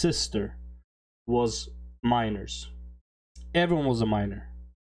and his sister was miners. Everyone was a miner.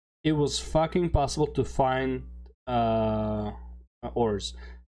 It was fucking possible to find ores.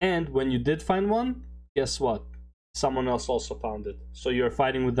 And when you did find one, guess what? Someone else also found it, so you're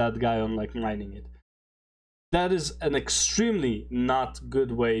fighting with that guy on like mining it. That is an extremely not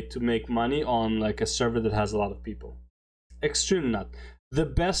good way to make money on like a server that has a lot of people. Extremely not. The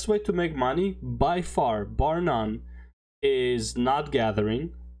best way to make money by far, bar none, is not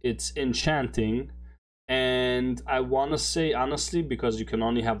gathering, it's enchanting, and I want to say honestly, because you can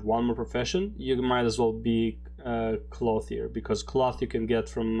only have one more profession, you might as well be clothier, because cloth you can get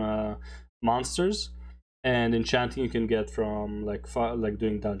from monsters, and enchanting you can get from like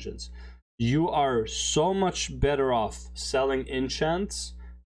doing dungeons. You are so much better off selling enchants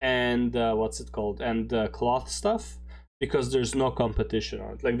and cloth stuff, because there's no competition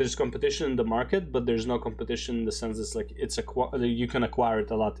on it. Like, there's competition in the market, but there's no competition in the sense it's like you can acquire it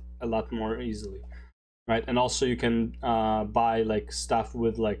a lot more easily, right? And also you can buy like stuff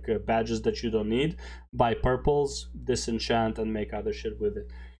with like badges that you don't need, buy purples, disenchant, and make other shit with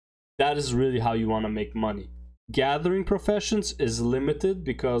it. That is really how you want to make money. Gathering professions is limited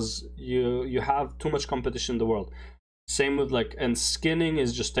because you have too much competition in the world. Same with like, and skinning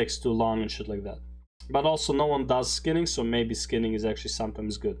is just takes too long and shit like that. But also no one does skinning, so maybe skinning is actually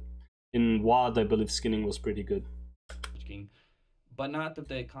sometimes good. In WoD, I believe skinning was pretty good. But not if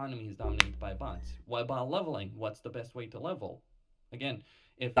the economy is dominated by bots. What about leveling? What's the best way to level? Again,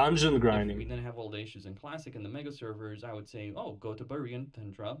 if dungeon grinding. If we didn't have all the issues in Classic and the mega servers, I would say, oh, go to Burian,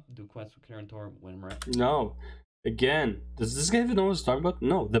 Tundra, do quests with Karantor, Winmre. No. Again, does this guy even know what he's talking about?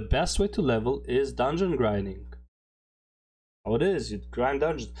 No, the best way to level is dungeon grinding. How it is, you grind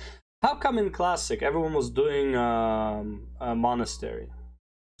dungeons. How come in Classic everyone was doing a monastery?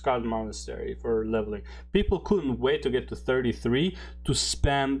 Scarlet Monastery for leveling. People couldn't wait to get to 33 to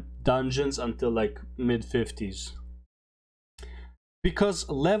spam dungeons until like mid-50s. Because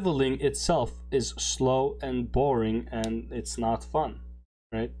leveling itself is slow and boring and it's not fun,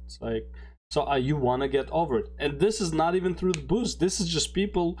 right? It's like, so you want to get over it. And this is not even through the boost. This is just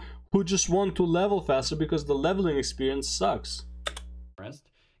people who just want to level faster because the leveling experience sucks.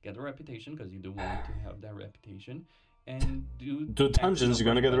 Get a reputation because you do want to have that reputation. And do dungeons, you're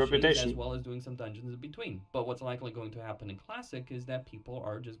gonna get a reputation. As well as doing some dungeons in between. But what's likely going to happen in Classic is that people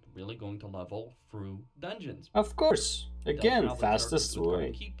are just really going to level through dungeons. Of course. Again, fastest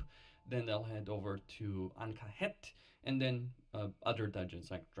way. Keep, then they'll head over to Ankahet, and then other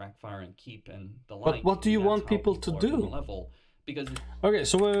dungeons like Dragfire and Keep and the like. But what do you want people to do? Level. Because okay,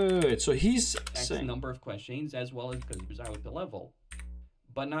 so wait. So he's saying number of questions as well as because there's out the level.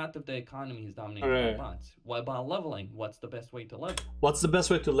 But not if the economy is dominated by bots. What about leveling? What's the best way to level? What's the best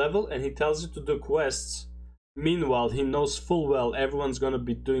way to level? And he tells you to do quests. Meanwhile, he knows full well everyone's gonna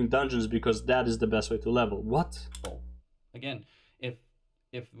be doing dungeons because that is the best way to level. What? Again,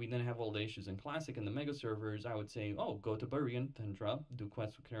 if we didn't have all the issues in Classic and the mega servers, I would say, oh, go to Burian, Tundra, do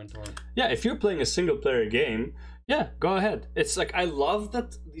quests with Karantor. Yeah, if you're playing a single player game, yeah, go ahead. It's like, I love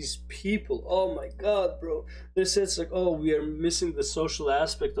that these people, oh my god, bro. They say it's like, oh, we are missing the social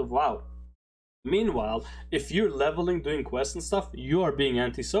aspect of WoW. Meanwhile, if you're leveling, doing quests and stuff, you are being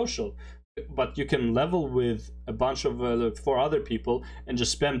antisocial. But you can level with a bunch of 4 other people and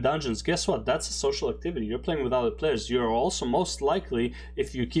just spam dungeons. Guess what? That's a social activity. You're playing with other players. You're also most likely,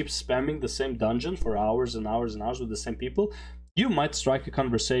 if you keep spamming the same dungeon for hours and hours and hours with the same people, you might strike a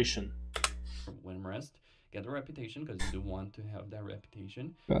conversation. Winrest, get a reputation because you do want to have that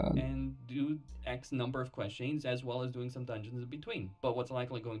reputation, and do X number of questions as well as doing some dungeons in between. But what's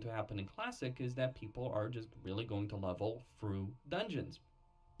likely going to happen in Classic is that people are just really going to level through dungeons.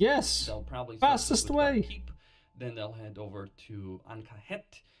 Yes, they'll probably fastest way. Keep, then they'll head over to Ankahet,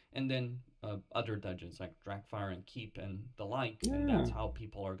 and then other dungeons like Dragfire and Keep and the like. Yeah. And that's how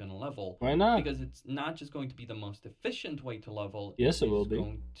people are going to level. Why not? Because it's not just going to be the most efficient way to level. Yes, it will be. It's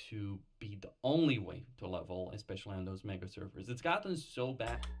going to be the only way to level, especially on those mega servers. It's gotten so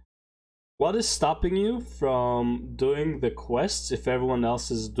bad. What is stopping you from doing the quests if everyone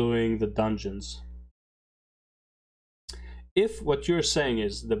else is doing the dungeons? If what you're saying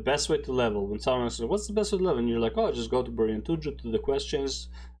is the best way to level, when someone says, what's the best way to level? And you're like, oh, just go to Burian Tundra, do the quest chains,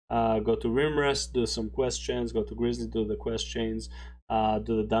 go to Rimrest, do some quest chains, go to Grizzly, do the quest chains,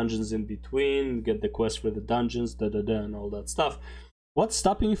 do the dungeons in between, get the quest for the dungeons, and all that stuff. What's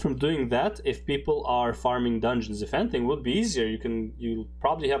stopping you from doing that if people are farming dungeons? If anything, it would be easier. You'll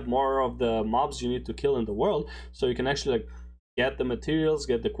probably have more of the mobs you need to kill in the world, so you can actually like get the materials,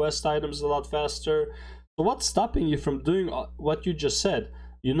 get the quest items a lot faster. So what's stopping you from doing what you just said?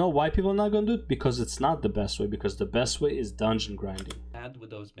 You know why people are not going to do it? Because it's not the best way. Because the best way is dungeon grinding. With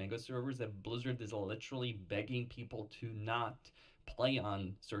those mega servers, that Blizzard is literally begging people to not play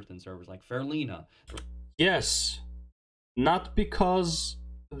on certain servers, like Fairlina. Yes. Not because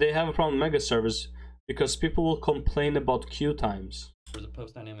they have a problem with mega servers, because people will complain about queue times. As a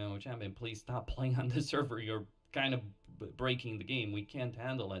post-on MMO champion, please stop playing on this server. You're kind of breaking the game. We can't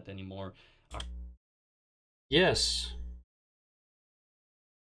handle it anymore. Yes.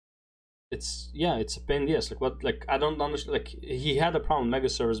 It's a pain. Yes, I don't understand. Like, he had a problem with mega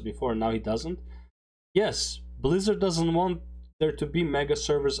servers before, and now he doesn't. Yes, Blizzard doesn't want there to be mega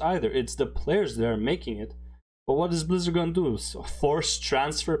servers either. It's the players that are making it. But what is Blizzard gonna do? Force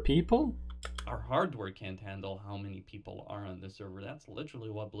transfer people? Our hardware can't handle how many people are on the server. That's literally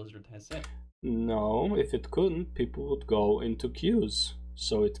what Blizzard has said. No, if it couldn't, people would go into queues.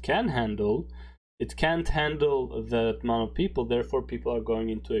 So it can't handle the amount of people, therefore people are going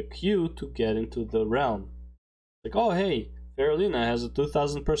into a queue to get into the realm. Like, oh hey, Fairlina has a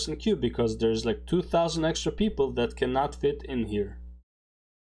 2,000 person queue because there's like 2,000 extra people that cannot fit in here.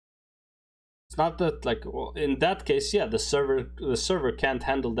 It's not that, like, well, in that case, yeah, the server can't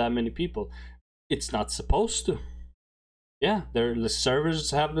handle that many people. It's not supposed to. Yeah, the servers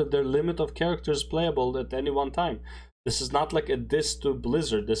have their limit of characters playable at any one time. This is not like a diss to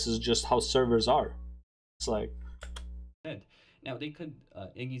Blizzard. This is just how servers are. It's like, now they could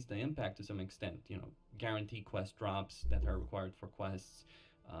ease the impact to some extent. You know, guarantee quest drops that are required for quests,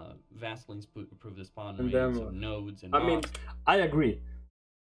 vastly improve the spawn and rates then of nodes and I mean, mobs. I agree.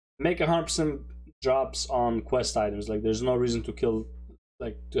 Make 100% drops on quest items. Like, there's no reason to kill,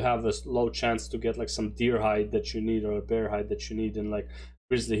 like, to have a low chance to get like some deer hide that you need or a bear hide that you need in like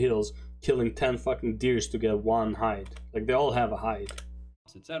Grizzly Hills. Killing 10 fucking deers to get one hide. Like, they all have a hide,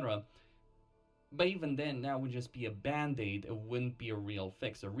 etc. But even then, that would just be a band-aid. It wouldn't be a real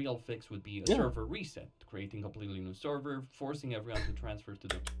fix. A real fix would be a server reset, creating a completely new server, forcing everyone to transfer to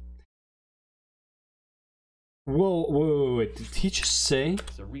the... Whoa, wait, did he just say?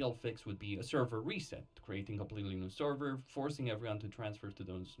 A real fix would be a server reset, creating a completely new server, forcing everyone to transfer to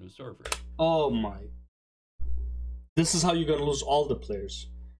those new servers. Oh my. This is how you're gonna lose all the players.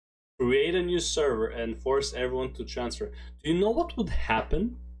 Create a new server and force everyone to transfer. Do you know what would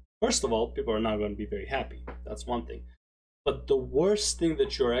happen? First of all, people are not going to be very happy. That's one thing. But the worst thing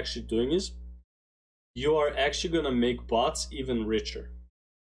that you're actually doing is you are actually going to make bots even richer.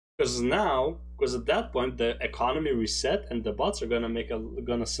 Because at that point, the economy reset and the bots are going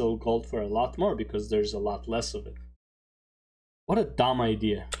to sell gold for a lot more because there's a lot less of it. What a dumb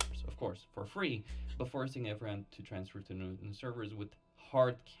idea. Of course, for free, but forcing everyone to transfer to new servers with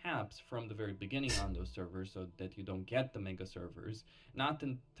hard caps from the very beginning on those servers so that you don't get the mega servers, not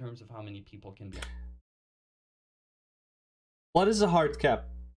in terms of how many people can be. What is a hard cap?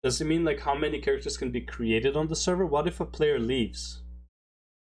 Does it mean like how many characters can be created on the server? What if a player leaves?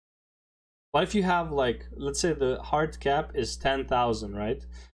 What if you have like, let's say the hard cap is 10,000, right?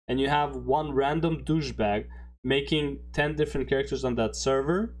 And you have one random douchebag making 10 different characters on that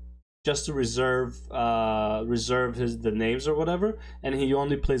server just to reserve the names or whatever, and he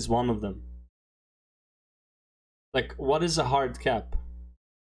only plays one of them. Like, what is a hard cap?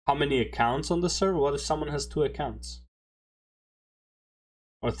 How many accounts on the server? What if someone has 2 accounts?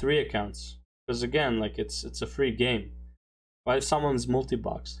 Or 3 accounts? Because again, like, it's a free game. What if someone's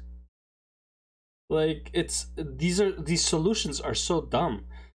multi-boxed? Like, these solutions are so dumb.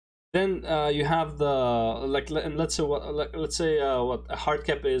 Then you have the let's say what a hard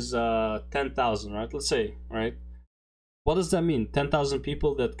cap is 10,000, right? Let's say, right? What does that mean? 10,000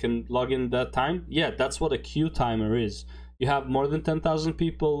 people that can log in that time? Yeah, that's what a queue timer is. You have more than 10,000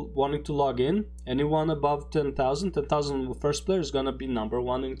 people wanting to log in. Anyone above 10,000 first player is gonna be number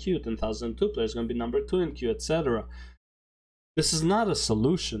 1 in queue. 10,002 player is gonna be number 2 in queue, etc. This is not a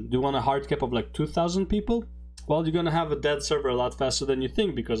solution. Do you want a hard cap of like 2,000 people? Well, you're gonna have a dead server a lot faster than you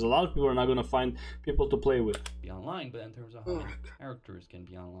think because a lot of people are not gonna find people to play with. Be online, but in terms of how many characters can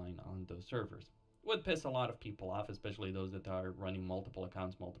be online on those servers, would piss a lot of people off, especially those that are running multiple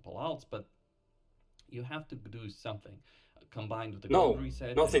accounts, multiple alts. But you have to do something combined with the gold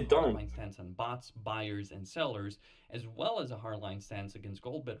reset. No, they don't. Hardline stance on bots, buyers, and sellers, as well as a hardline stance against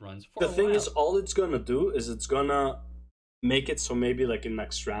gold bid runs. The thing is, all it's gonna do is it's gonna make it so maybe like in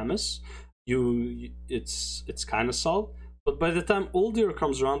Extremis, it's kind of solved, but by the time Uldir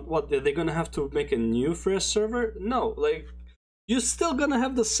comes around, what, are they gonna have to make a new fresh server? No, like, you're still gonna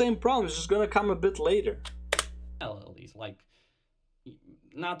have the same problem, it's just gonna come a bit later. Well, at least, like,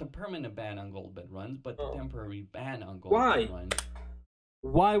 not the permanent ban on gold bid runs, but the temporary ban on gold bid runs.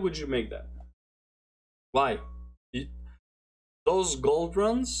 Why would you make that? Why? Those gold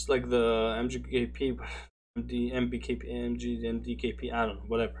runs, like the MGKP, the MBKP, MDKP, I don't know,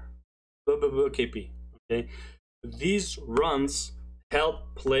 whatever. KP, okay? These runs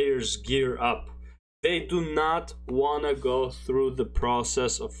help players gear up. They do not want to go through the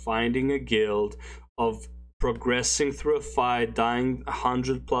process of finding a guild, of progressing through a fight, dying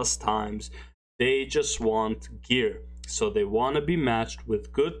 100+ times. They just want gear. So they want to be matched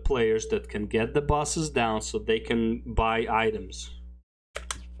with good players that can get the bosses down so they can buy items.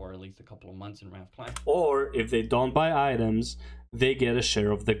 For at least a couple of months in Raft Clash. Or if they don't buy items, they get a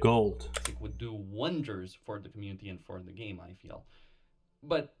share of the gold. It would do wonders for the community and for the game, I feel.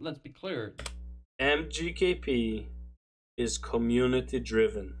 But let's be clear. MGKP is community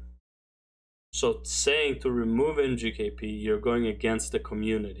driven. So saying to remove MGKP, you're going against the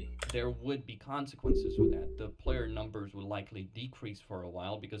community. There would be consequences with that. The player numbers would likely decrease for a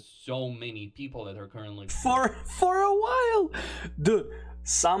while because so many people that are currently... For a while! Dude,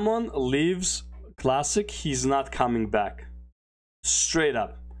 someone leaves Classic, he's not coming back. Straight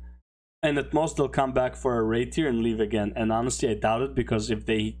up. And at most they'll come back for a raid tier and leave again. And honestly, I doubt it, because if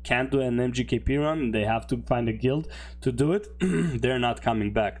they can't do an MGKP run and they have to find a guild to do it, they're not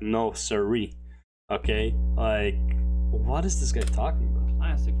coming back. No siree. Okay? Like, what is this guy talking about?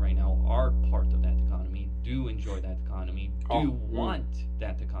 Classic right now are part of that economy. do enjoy that economy, want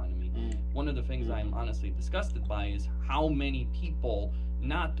that economy. One of the things I'm honestly disgusted by is how many people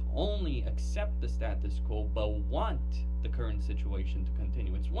not only accept the status quo, but want the current situation to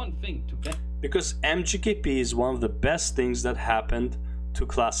continue. It's one thing to bet. Because MGKP is one of the best things that happened to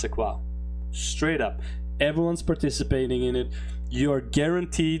Classic WoW. Straight up. Everyone's participating in it. You're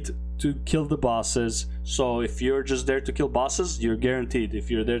guaranteed to kill the bosses. So if you're just there to kill bosses, you're guaranteed. If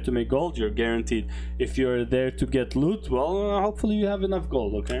you're there to make gold, you're guaranteed. If you're there to get loot, well, hopefully you have enough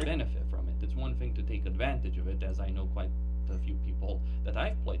gold, okay? Benefit from it. It's one thing to take advantage of it, as I know quite a few people that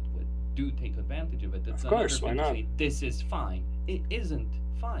I've played with do take advantage of it. It's of course, why not? Say, this is fine. It isn't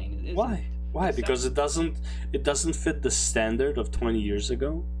fine. It isn't. Why? Why? Because it doesn't fit the standard of 20 years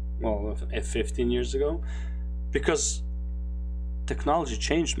ago. Well, 15 years ago. Because technology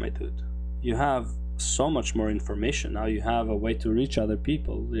changed, my dude. You have so much more information now. You have a way to reach other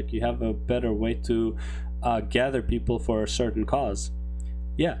people. Like, you have a better way to gather people for a certain cause.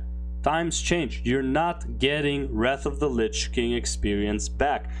 Yeah, times change. You're not getting Wrath of the Lich King experience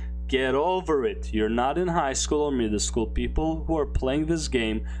back. Get over it. You're not in high school or middle school. People who are playing this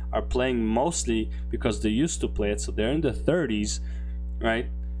game are playing mostly because they used to play it, so they're in the 30s, right?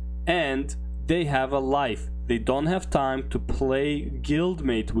 And they have a life. They don't have time to play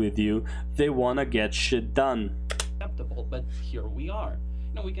guildmate with you. They want to get shit done. Acceptable, but here we are.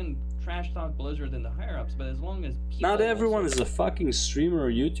 You know, we can trash talk Blizzard and the higher ups, but as long as people not everyone is a fucking streamer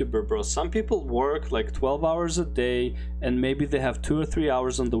or YouTuber, bro. Some people work like 12 hours a day, and maybe they have 2 or 3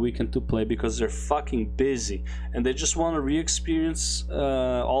 hours on the weekend to play because they're fucking busy, and they just want to re-experience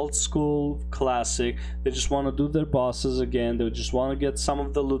old school classic. They just want to do their bosses again. They just want to get some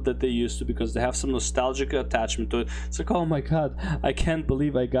of the loot that they used to because they have some nostalgic attachment to it. It's like, oh my god, I can't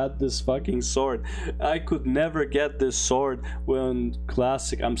believe I got this fucking sword. I could never get this sword when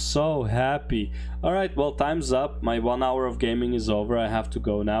classic. I'm so happy. All right, well, time's up. My 1 hour of gaming is over. I have to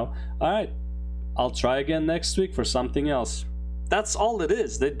go now. All right, I'll try again next week for something else. That's all it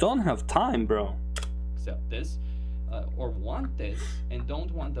is. They don't have time, bro. Accept this or want this and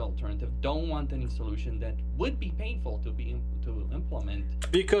don't want the alternative, don't want any solution that would be painful to implement.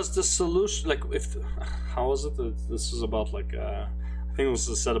 Because the solution, like, if how was it? This was about like I think it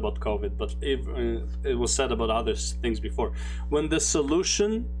was said about COVID, but it was said about other things before. When the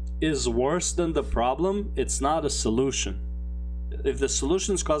solution is worse than the problem, it's not a solution. If the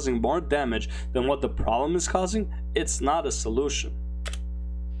solution is causing more damage than what the problem is causing, it's not a solution.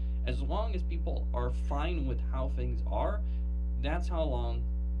 As long as people are fine with how things are, that's how long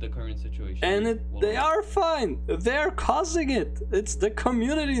the current situation and they are fine. They're causing it. It's the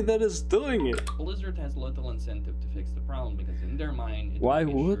community that is doing it. Blizzard has little incentive to fix the problem because in their mind, it's why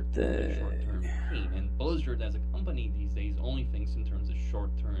would they? Short-term pain. And Blizzard as a company these days only thinks in terms of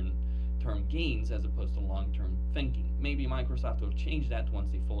short-term gains as opposed to long-term thinking. Maybe Microsoft will change that once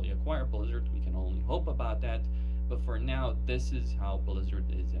they fully acquire Blizzard. We can only hope about that. But for now, this is how Blizzard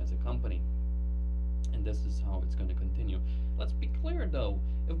is as a company. And this is how it's going to continue. Let's be clear though,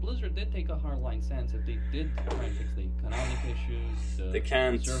 if Blizzard did take a hardline stance, if they did try and fix the economic issues,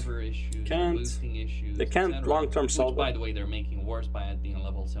 the server issues, the boosting issues, they can't long-term solve it. By the way, they're making worse by adding a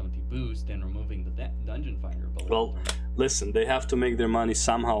level 70 boost and removing the dungeon finder ability. Well, listen, they have to make their money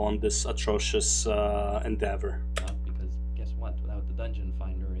somehow on this atrocious endeavor. Because guess what? Without the dungeon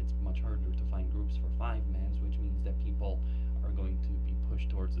finder, it's much harder to find groups for 5-mans, which means that people are going to be pushed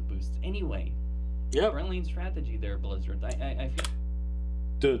towards the boosts anyway. Yep. Brilliant strategy there, Blizzard. I feel...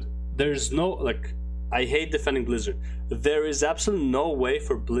 Dude, there's no, like, I hate defending Blizzard. There is absolutely no way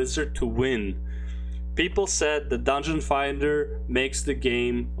for Blizzard to win. People said the Dungeon Finder makes the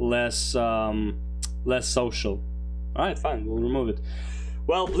game less social. Alright, fine, we'll remove it.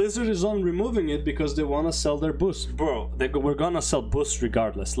 Well, Blizzard is on removing it because they want to sell their boosts. Bro, we're gonna sell boosts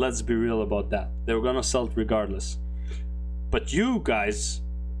regardless. Let's be real about that. They were gonna sell it regardless. But you guys,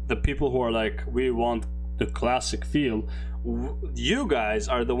 the people who are like, we want the classic feel, you guys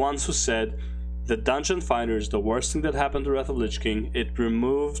are the ones who said the Dungeon Finder is the worst thing that happened to Wrath of Lich King. It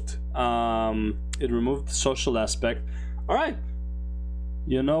removed the social aspect. All right,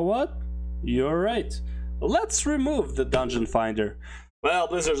 you know what? You're right. Let's remove the Dungeon Finder. Well,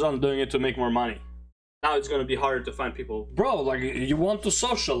 Blizzard's only doing it to make more money. Now it's gonna be harder to find people. Bro, like, you want to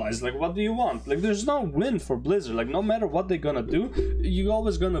socialize. Like, what do you want? Like, there's no win for Blizzard. Like, no matter what they're gonna do, you're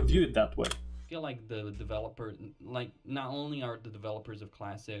always gonna view it that way. I feel like the developer, like, not only are the developers of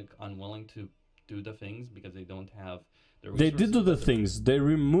Classic unwilling to do the things because they don't have the resources. They did do the things. They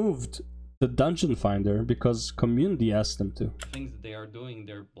removed the Dungeon Finder because community asked them to. The things that they are doing,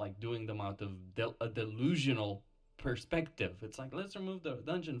 they're like doing them out of a delusional perspective. It's like, let's remove the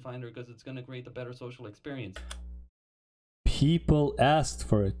dungeon finder because it's going to create a better social experience. People asked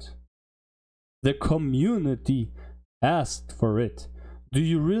for it. The community asked for it. Do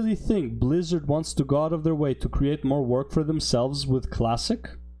you really think Blizzard wants to go out of their way to create more work for themselves with Classic?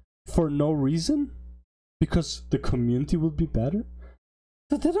 For no reason? Because the community would be better?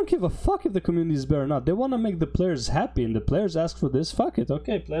 But they don't give a fuck if the community is better or not. They want to make the players happy, and the players ask for this. Fuck it.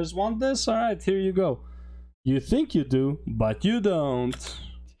 Okay, players want this? Alright, here you go. You think you do, but you don't.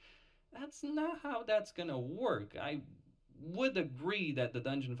 That's not how that's gonna work. I would agree that the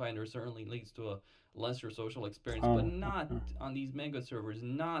dungeon finder certainly leads to a lesser social experience, but not on these mega servers,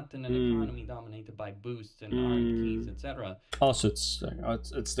 not in an economy dominated by boosts and earned keys, etc. Also,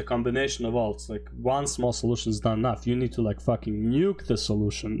 it's the combination of all. It's like one small solution is not enough. You need to like fucking nuke the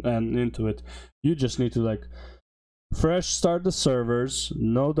solution and into it. You just need to like fresh start the servers,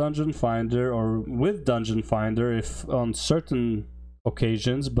 no dungeon finder, or with dungeon finder if on certain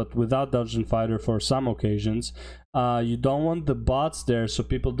occasions, but without dungeon finder for some occasions. You don't want the bots there so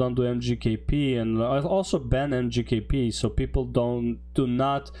people don't do MGKP, and also ban MGKP so people do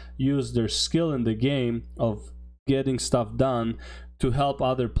not use their skill in the game of getting stuff done to help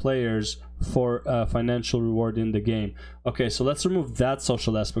other players for financial reward in the game. Okay, so let's remove that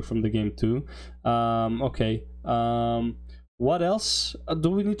social aspect from the game too. What else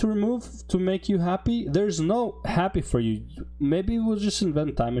do we need to remove to make you happy? There's no happy for you. Maybe we'll just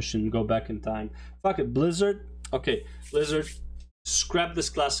invent time machine and go back in time. Fuck it, Blizzard. Okay, Blizzard, scrap this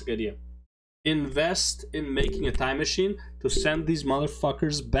classic idea. Invest in making a time machine to send these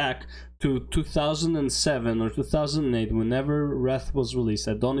motherfuckers back to 2007 or 2008, whenever Wrath was released.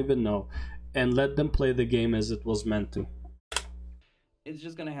 I don't even know. And let them play the game as it was meant to. It's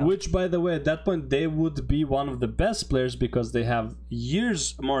just gonna happen. Which, by the way, at that point, they would be one of the best players because they have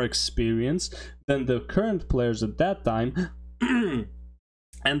years more experience than the current players at that time.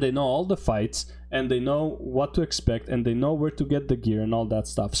 And they know all the fights, and they know what to expect, and they know where to get the gear and all that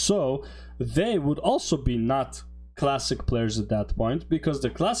stuff. So they would also be not classic players at that point, because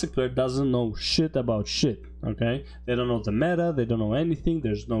the classic player doesn't know shit about shit, okay? They don't know the meta, they don't know anything,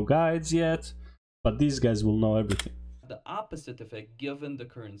 there's no guides yet, but these guys will know everything. The opposite effect given the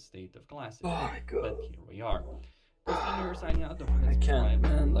current state of Classic. Oh my god. But here we are. Costin, you're signing out. I can't,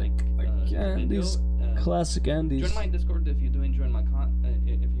 man. Like, I can't. These classic Andes. Join my Discord if you do enjoy my content.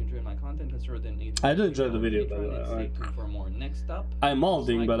 I do enjoy the video, by the way. Stay tuned for more. Next up, I'm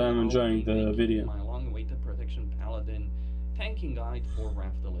molding, but I'm enjoying the video. My long-awaited Protection Paladin tanking guide for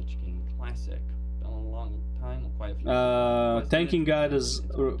Wrath of the Lich King Classic. Been a long time, quite a few. Tanking guide is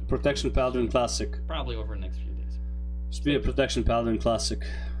Protection Paladin Classic. Probably over the next few days. Just be a Protection Paladin Classic.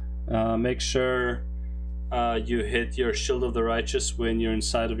 Make sure you hit your Shield of the Righteous when you're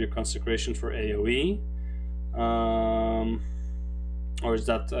inside of your consecration for AoE. Or is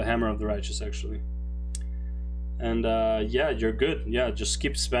that a Hammer of the Righteous, actually? And yeah, you're good. Yeah, just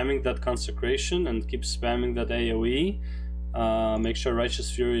keep spamming that consecration and keep spamming that AoE. Make sure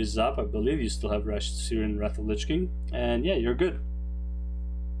Righteous Fury is up. I believe you still have Righteous Fury in Wrath of Lich King. And yeah, you're good.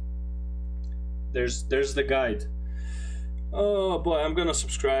 There's the guide. Oh boy, I'm gonna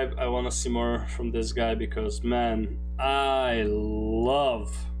subscribe. I want to see more from this guy because, man, I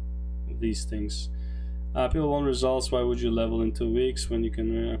love these things. People want results. Why would you level in 2 weeks when you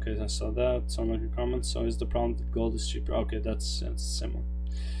can? Okay, I saw that. Sound like a comment. So is the problem that gold is cheaper? Okay, that's similar.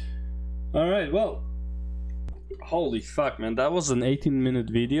 All right, well, holy fuck, man, that was an 18-minute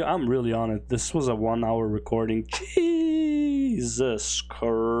video. I'm really on it. This was a 1-hour recording. Jesus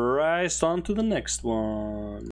Christ! On to the next one.